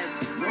recess.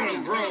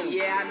 Vroom, vroom.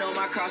 Yeah, I know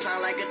my car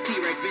sound like a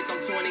T-Rex. Bitch,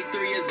 I'm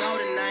 23 years old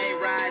and I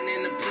ain't riding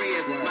in the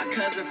Prius. My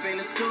cousin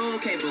finished school,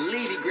 can't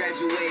believe he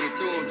graduated.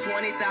 Threw him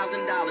 $20,000,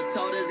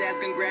 told his ass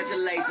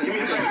congratulations.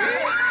 Cause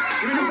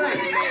I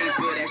wasn't made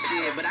for that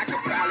shit, but I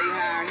could probably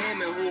hire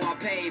him and who I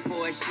paid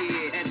for his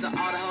shit. And to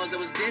all the hoes that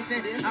was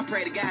dissing, I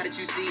pray to God that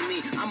you see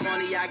me. I'm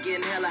on y'all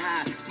getting hella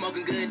high,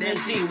 smoking good, that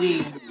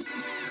seaweed.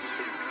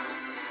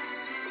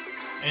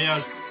 Hey,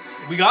 yo,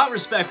 we got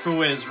respect for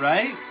Wiz,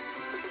 right?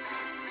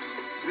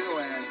 Real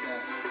ass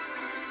out.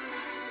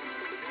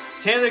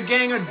 Taylor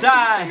Gang or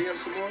die. We have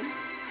some more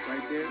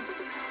right there.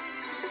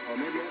 Oh,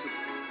 maybe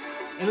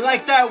and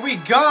like that, we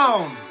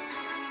gone.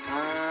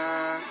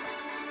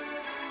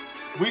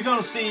 We're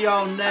gonna see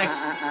y'all next.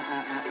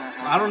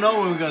 I don't know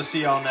when we're gonna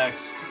see y'all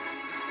next.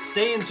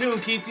 Stay in tune.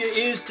 Keep your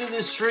ears to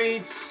the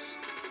streets.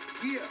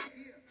 Yeah.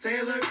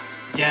 Taylor.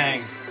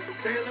 Gang.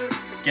 Taylor.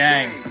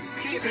 Gang.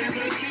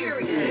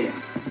 Period.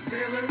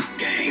 Taylor.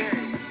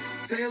 Gang.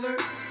 Taylor.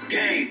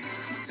 Gang.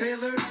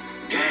 Taylor.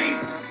 Gang.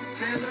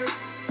 Taylor.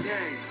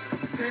 Gang.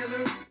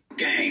 Taylor.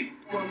 Gang.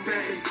 One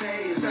baby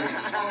Taylor.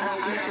 All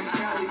the way from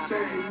Cali, so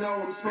you know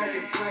I'm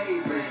smoking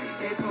flavors.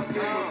 Hip hop in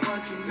the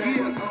country,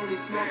 never only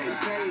smoking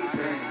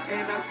paper.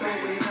 And I throw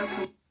it up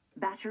to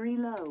battery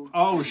low.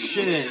 Oh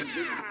shit.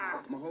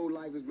 My whole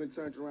life has been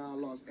turned around.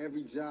 I lost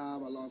every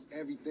job. I lost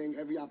everything,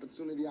 every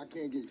opportunity I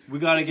can't get. We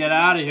gotta get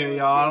out of here,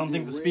 y'all. I don't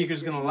think the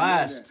speaker's gonna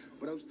last.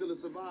 But I'm still a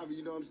survivor.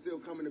 You know, I'm still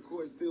coming to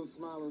court, still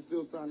smiling,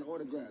 still signing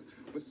autographs.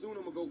 But soon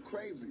I'm gonna go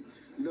crazy.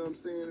 You know what I'm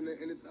saying?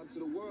 And it's up to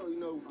the world. You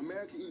know,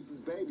 America eats its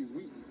babies.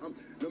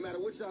 No matter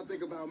what y'all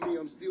think about me,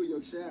 I'm still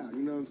your child.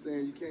 You know what I'm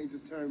saying? You can't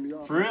just turn me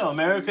off. For real,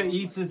 America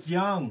eats its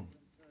young.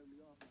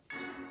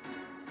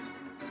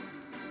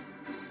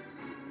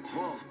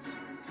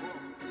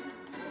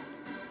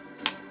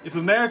 If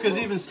America's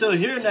even still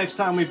here next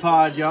time we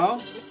pod,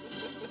 y'all.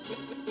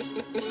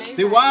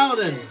 They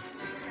wildin'.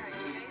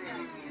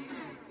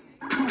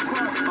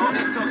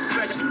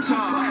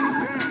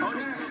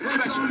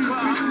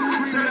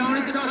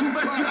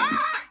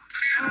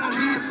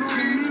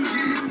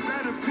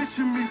 Better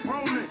picture me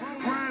rolling,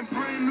 buying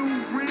brand new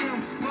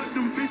rims, but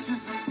them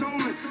bitches are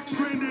stolen,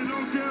 stranded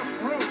on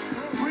death row.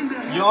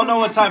 Y'all know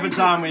what type of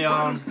time we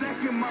on.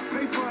 Stacking my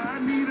paper, I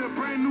need a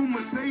brand new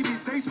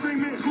Mercedes. They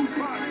screaming Tupac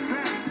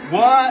back.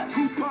 What?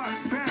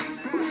 Tupac back.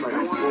 It's like a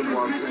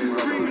football team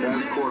got the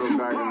best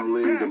quarterback in the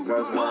league, the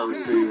best wide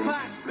receiver.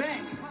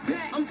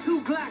 I'm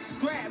two Glock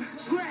strap,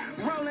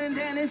 rolling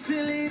down in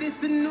Philly, this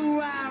the new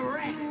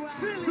Iraq.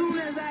 Soon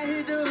as I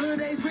hit the hood,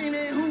 they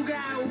screaming, who got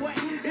whack?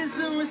 It's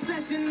a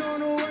recession on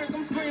the work,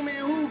 I'm screaming,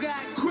 who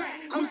got crack?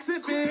 I'm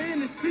sipping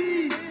in the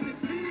sea,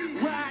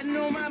 riding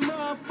on my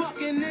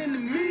motherfucking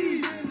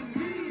enemies.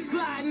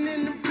 Sliding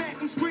in the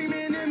back, I'm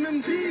screaming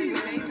MMG.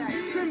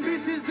 10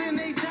 bitches in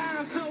they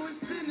dime, so it's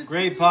Tennessee.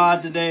 Great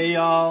pod today,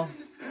 y'all.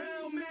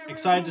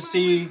 Excited to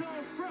see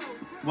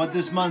what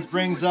this month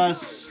brings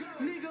us.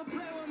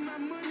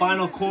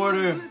 Final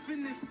quarter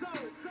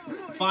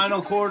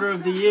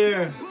of the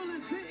year.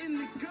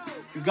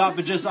 We got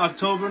but just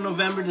October,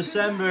 November,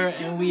 December,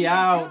 and we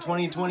out.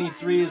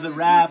 2023 is a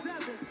wrap.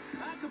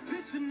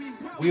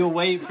 We'll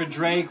wait for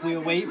Drake.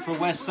 We'll wait for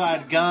West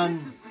Side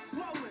Gun.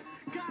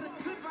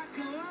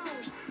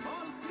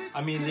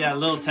 I mean, yeah,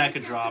 Lil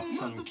Tecca dropped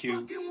something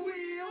cute.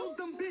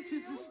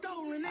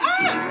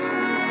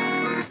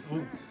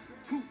 Ooh.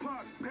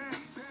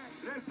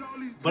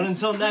 But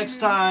until next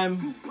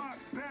time,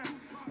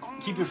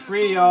 keep it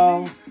free,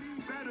 y'all.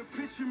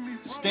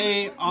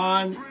 Stay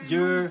on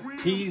your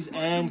P's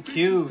and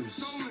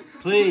Q's.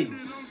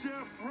 Please.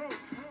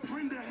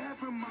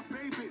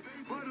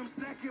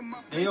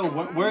 Hey, yo,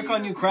 work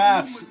on your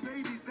craft.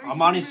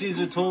 Amani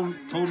Caesar told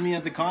me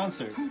at the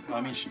concert.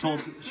 I mean,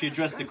 she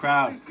addressed the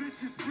crowd.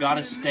 You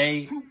gotta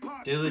stay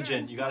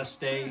diligent. You gotta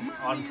stay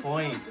on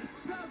point.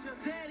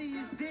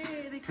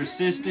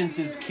 Persistence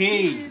is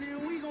key.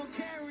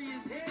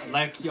 I'd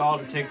like y'all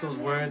to take those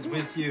words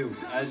with you,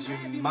 as you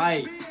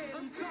might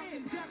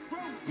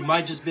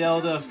just be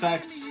able to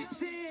affect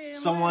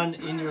someone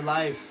in your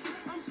life.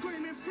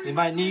 They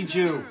might need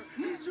you.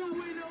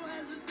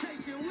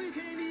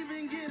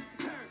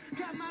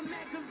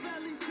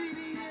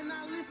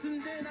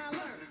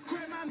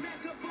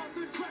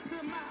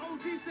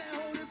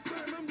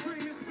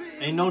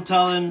 Ain't no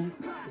telling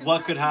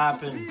what could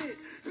happen.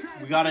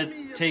 We gotta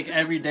take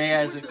every day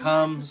as it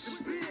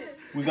comes.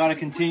 We gotta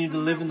continue to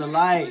live in the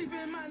light.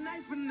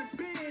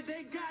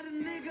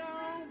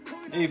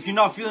 Hey, if you're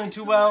not feeling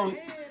too well,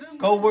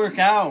 go work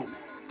out.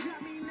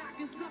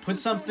 Put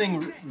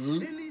something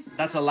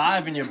that's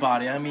alive in your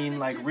body. I mean,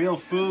 like real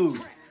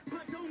food.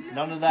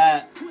 None of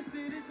that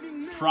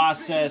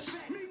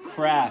processed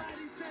crap.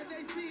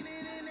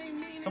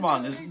 Come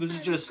on, this is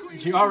just,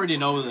 you already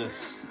know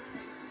this.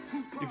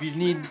 If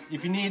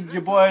you need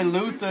your boy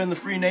Luther and the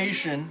Free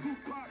Nation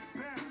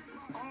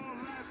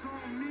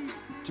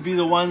to be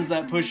the ones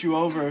that push you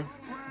over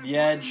the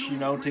edge, you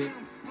know, to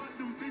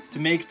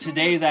make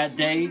today that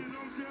day,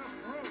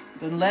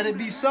 then let it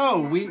be so.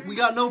 We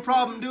got no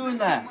problem doing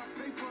that.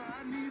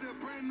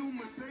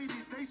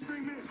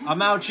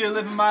 I'm out here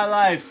living my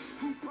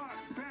life.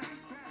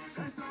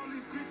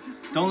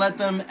 Don't let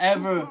them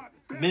ever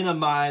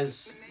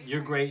minimize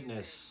your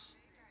greatness.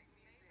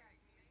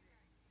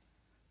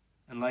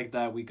 And like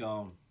that, we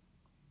gone.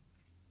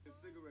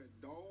 Cigarette,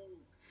 dog.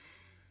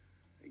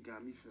 It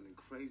got me feeling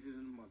crazy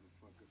than a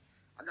motherfucker.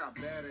 I got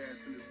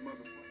badass in this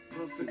motherfucker.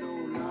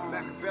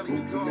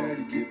 Machiavelli dog.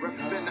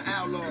 Represent the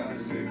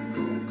outlaws.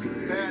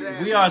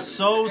 Badass. We are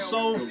so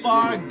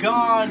far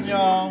gone,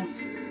 y'all.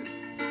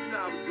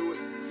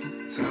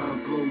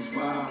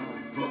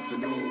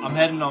 I'm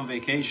heading on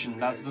vacation.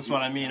 That's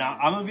what I mean.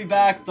 I'm gonna be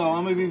back though.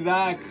 I'm gonna be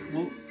back.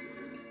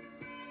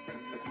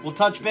 We'll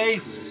touch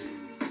base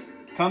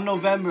come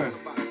November.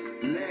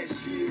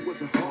 year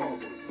wasn't hard,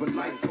 but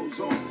life goes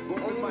on.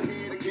 Bumping my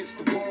head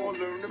against the wall,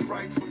 learning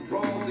right from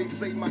wrong. They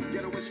say my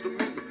ghetto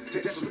instrumental,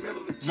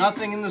 detrimental.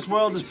 Nothing in this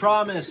world is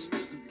promised.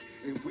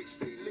 In which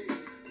they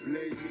live,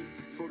 blame me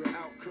for the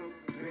outcome.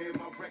 Man,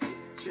 my record,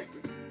 check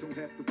it. Don't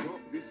have to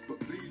bump this, but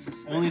please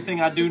respect. Only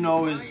thing I do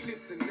know is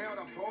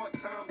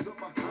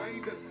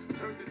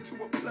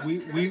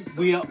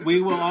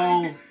we will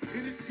all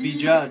be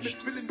judged.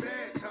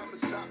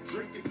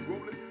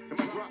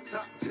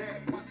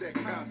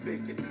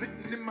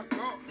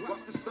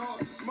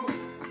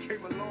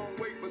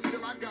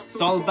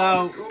 It's all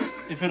about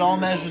if it all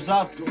measures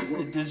up.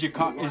 Is your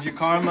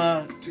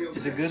karma,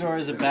 is it good or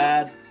is it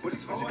bad?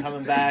 Is it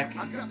coming back?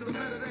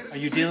 Are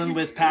you dealing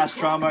with past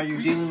trauma? Are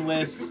you dealing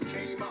with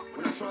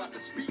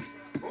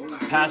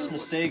past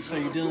mistakes? Are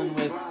you dealing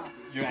with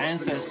your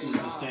ancestors'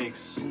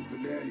 mistakes?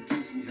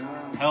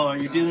 Hell, are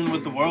you dealing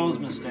with the world's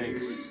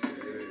mistakes?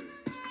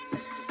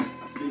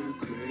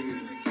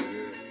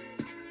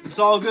 It's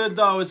all good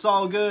though, it's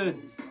all good.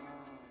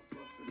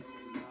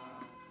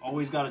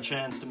 Always got a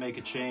chance to make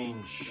a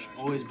change.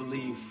 Always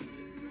believe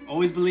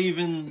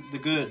in the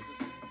good.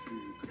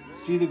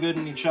 See the good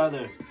in each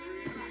other.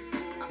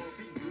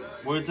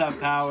 Words have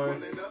power.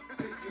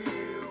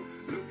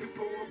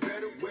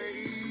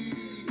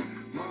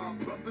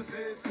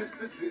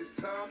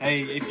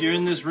 Hey, if you're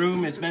in this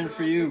room, it's meant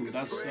for you.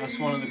 That's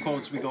one of the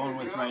quotes we're going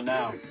with right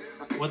now.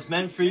 What's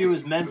meant for you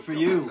is meant for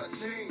you.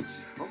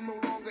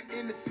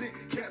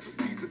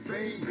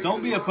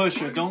 Don't be a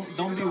pusher.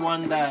 Don't be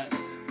one that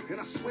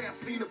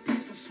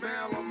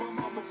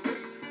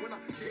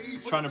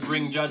trying to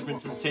bring judgment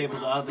to the table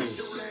to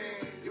others.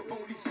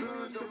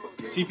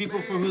 See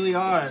people for who they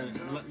are and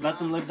let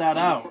them live that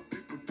out.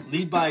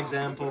 Lead by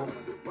example.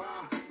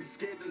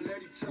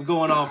 We're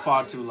going on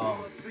far too long.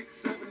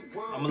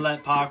 I'm gonna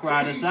let Pac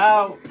ride us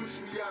out.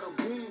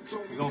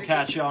 We're gonna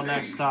catch y'all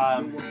next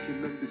time.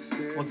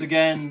 Once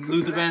again,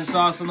 Luther Van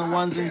Sauce on the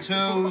ones and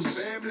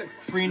twos.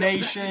 Free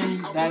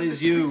Nation, that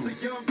is you.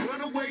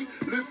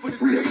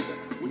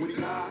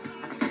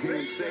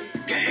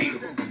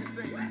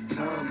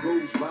 Time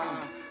goes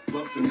by,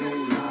 buffing no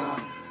lie.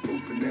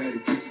 Hoping that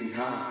it gets me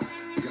high.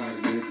 Got a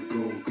nigga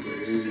going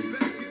crazy.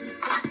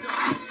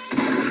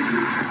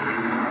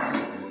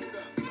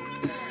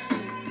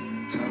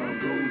 Time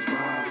goes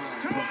by,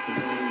 buffing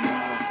no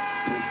lie.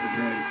 Hoping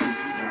that it gets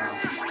me high.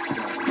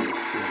 Got a nigga going crazy.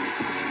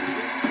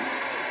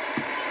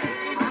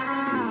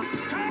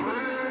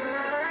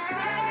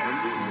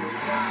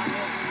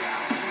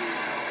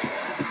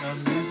 I'm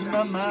losing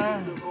my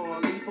mind.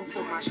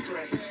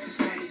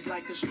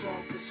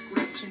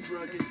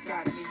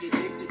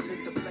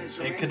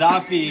 And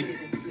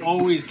Gaddafi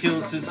always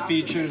kills his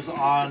features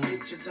on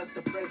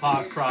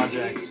Pac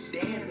projects.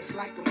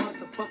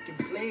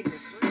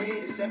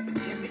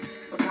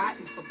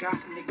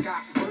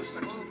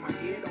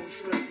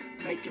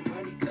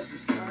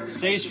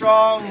 Stay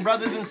strong,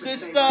 brothers and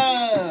sisters.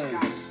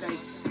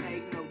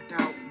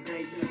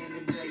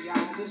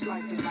 This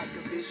life is like a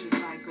vicious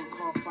cycle,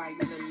 called fighting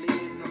to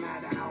live. No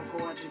matter how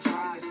hard you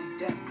try, see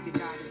death, you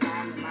gotta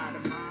battle out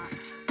of mind.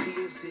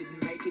 Peers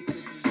didn't make it to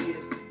the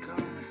years to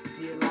come.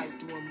 Dear life,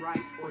 do them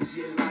right, or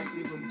dear life,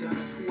 leave them done.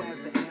 Who has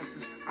the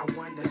answers? I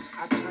wonder.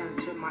 I turn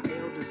to my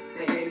elders,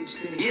 they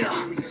aged in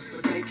experience,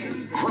 but they can't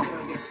even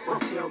tell you or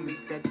tell me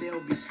that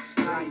they'll be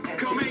right at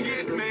the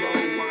end of the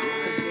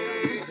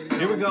road.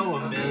 Here we go, a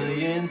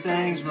million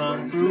things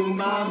run through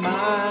my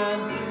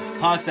mind.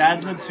 Pac's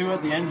ad-lib too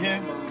at the end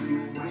here.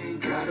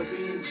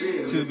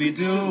 To be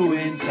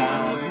doing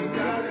time,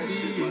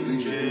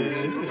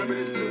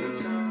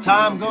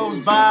 time goes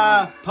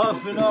by,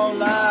 puffing all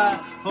night,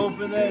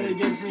 hoping that it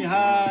gets me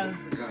high.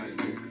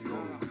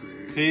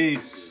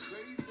 Peace.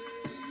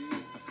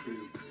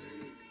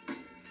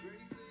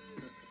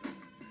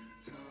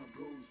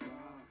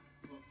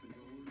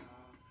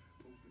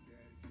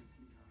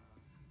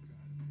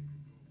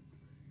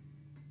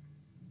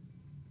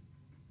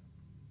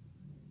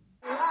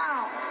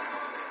 Wow.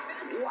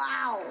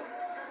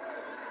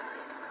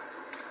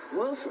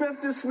 Will Smith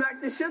just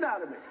smacked the shit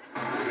out of me.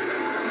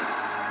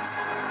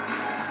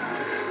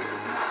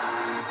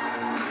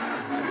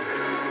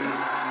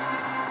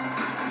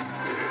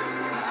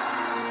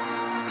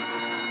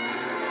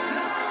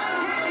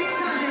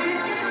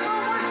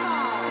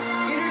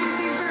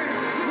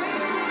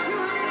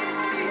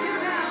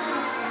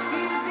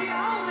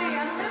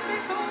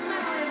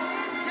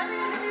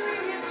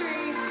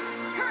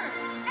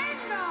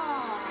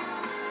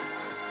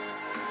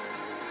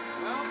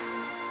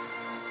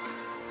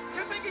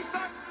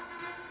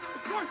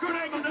 Kurt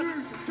Angle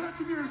doesn't. Cut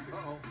the music.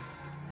 Uh-oh.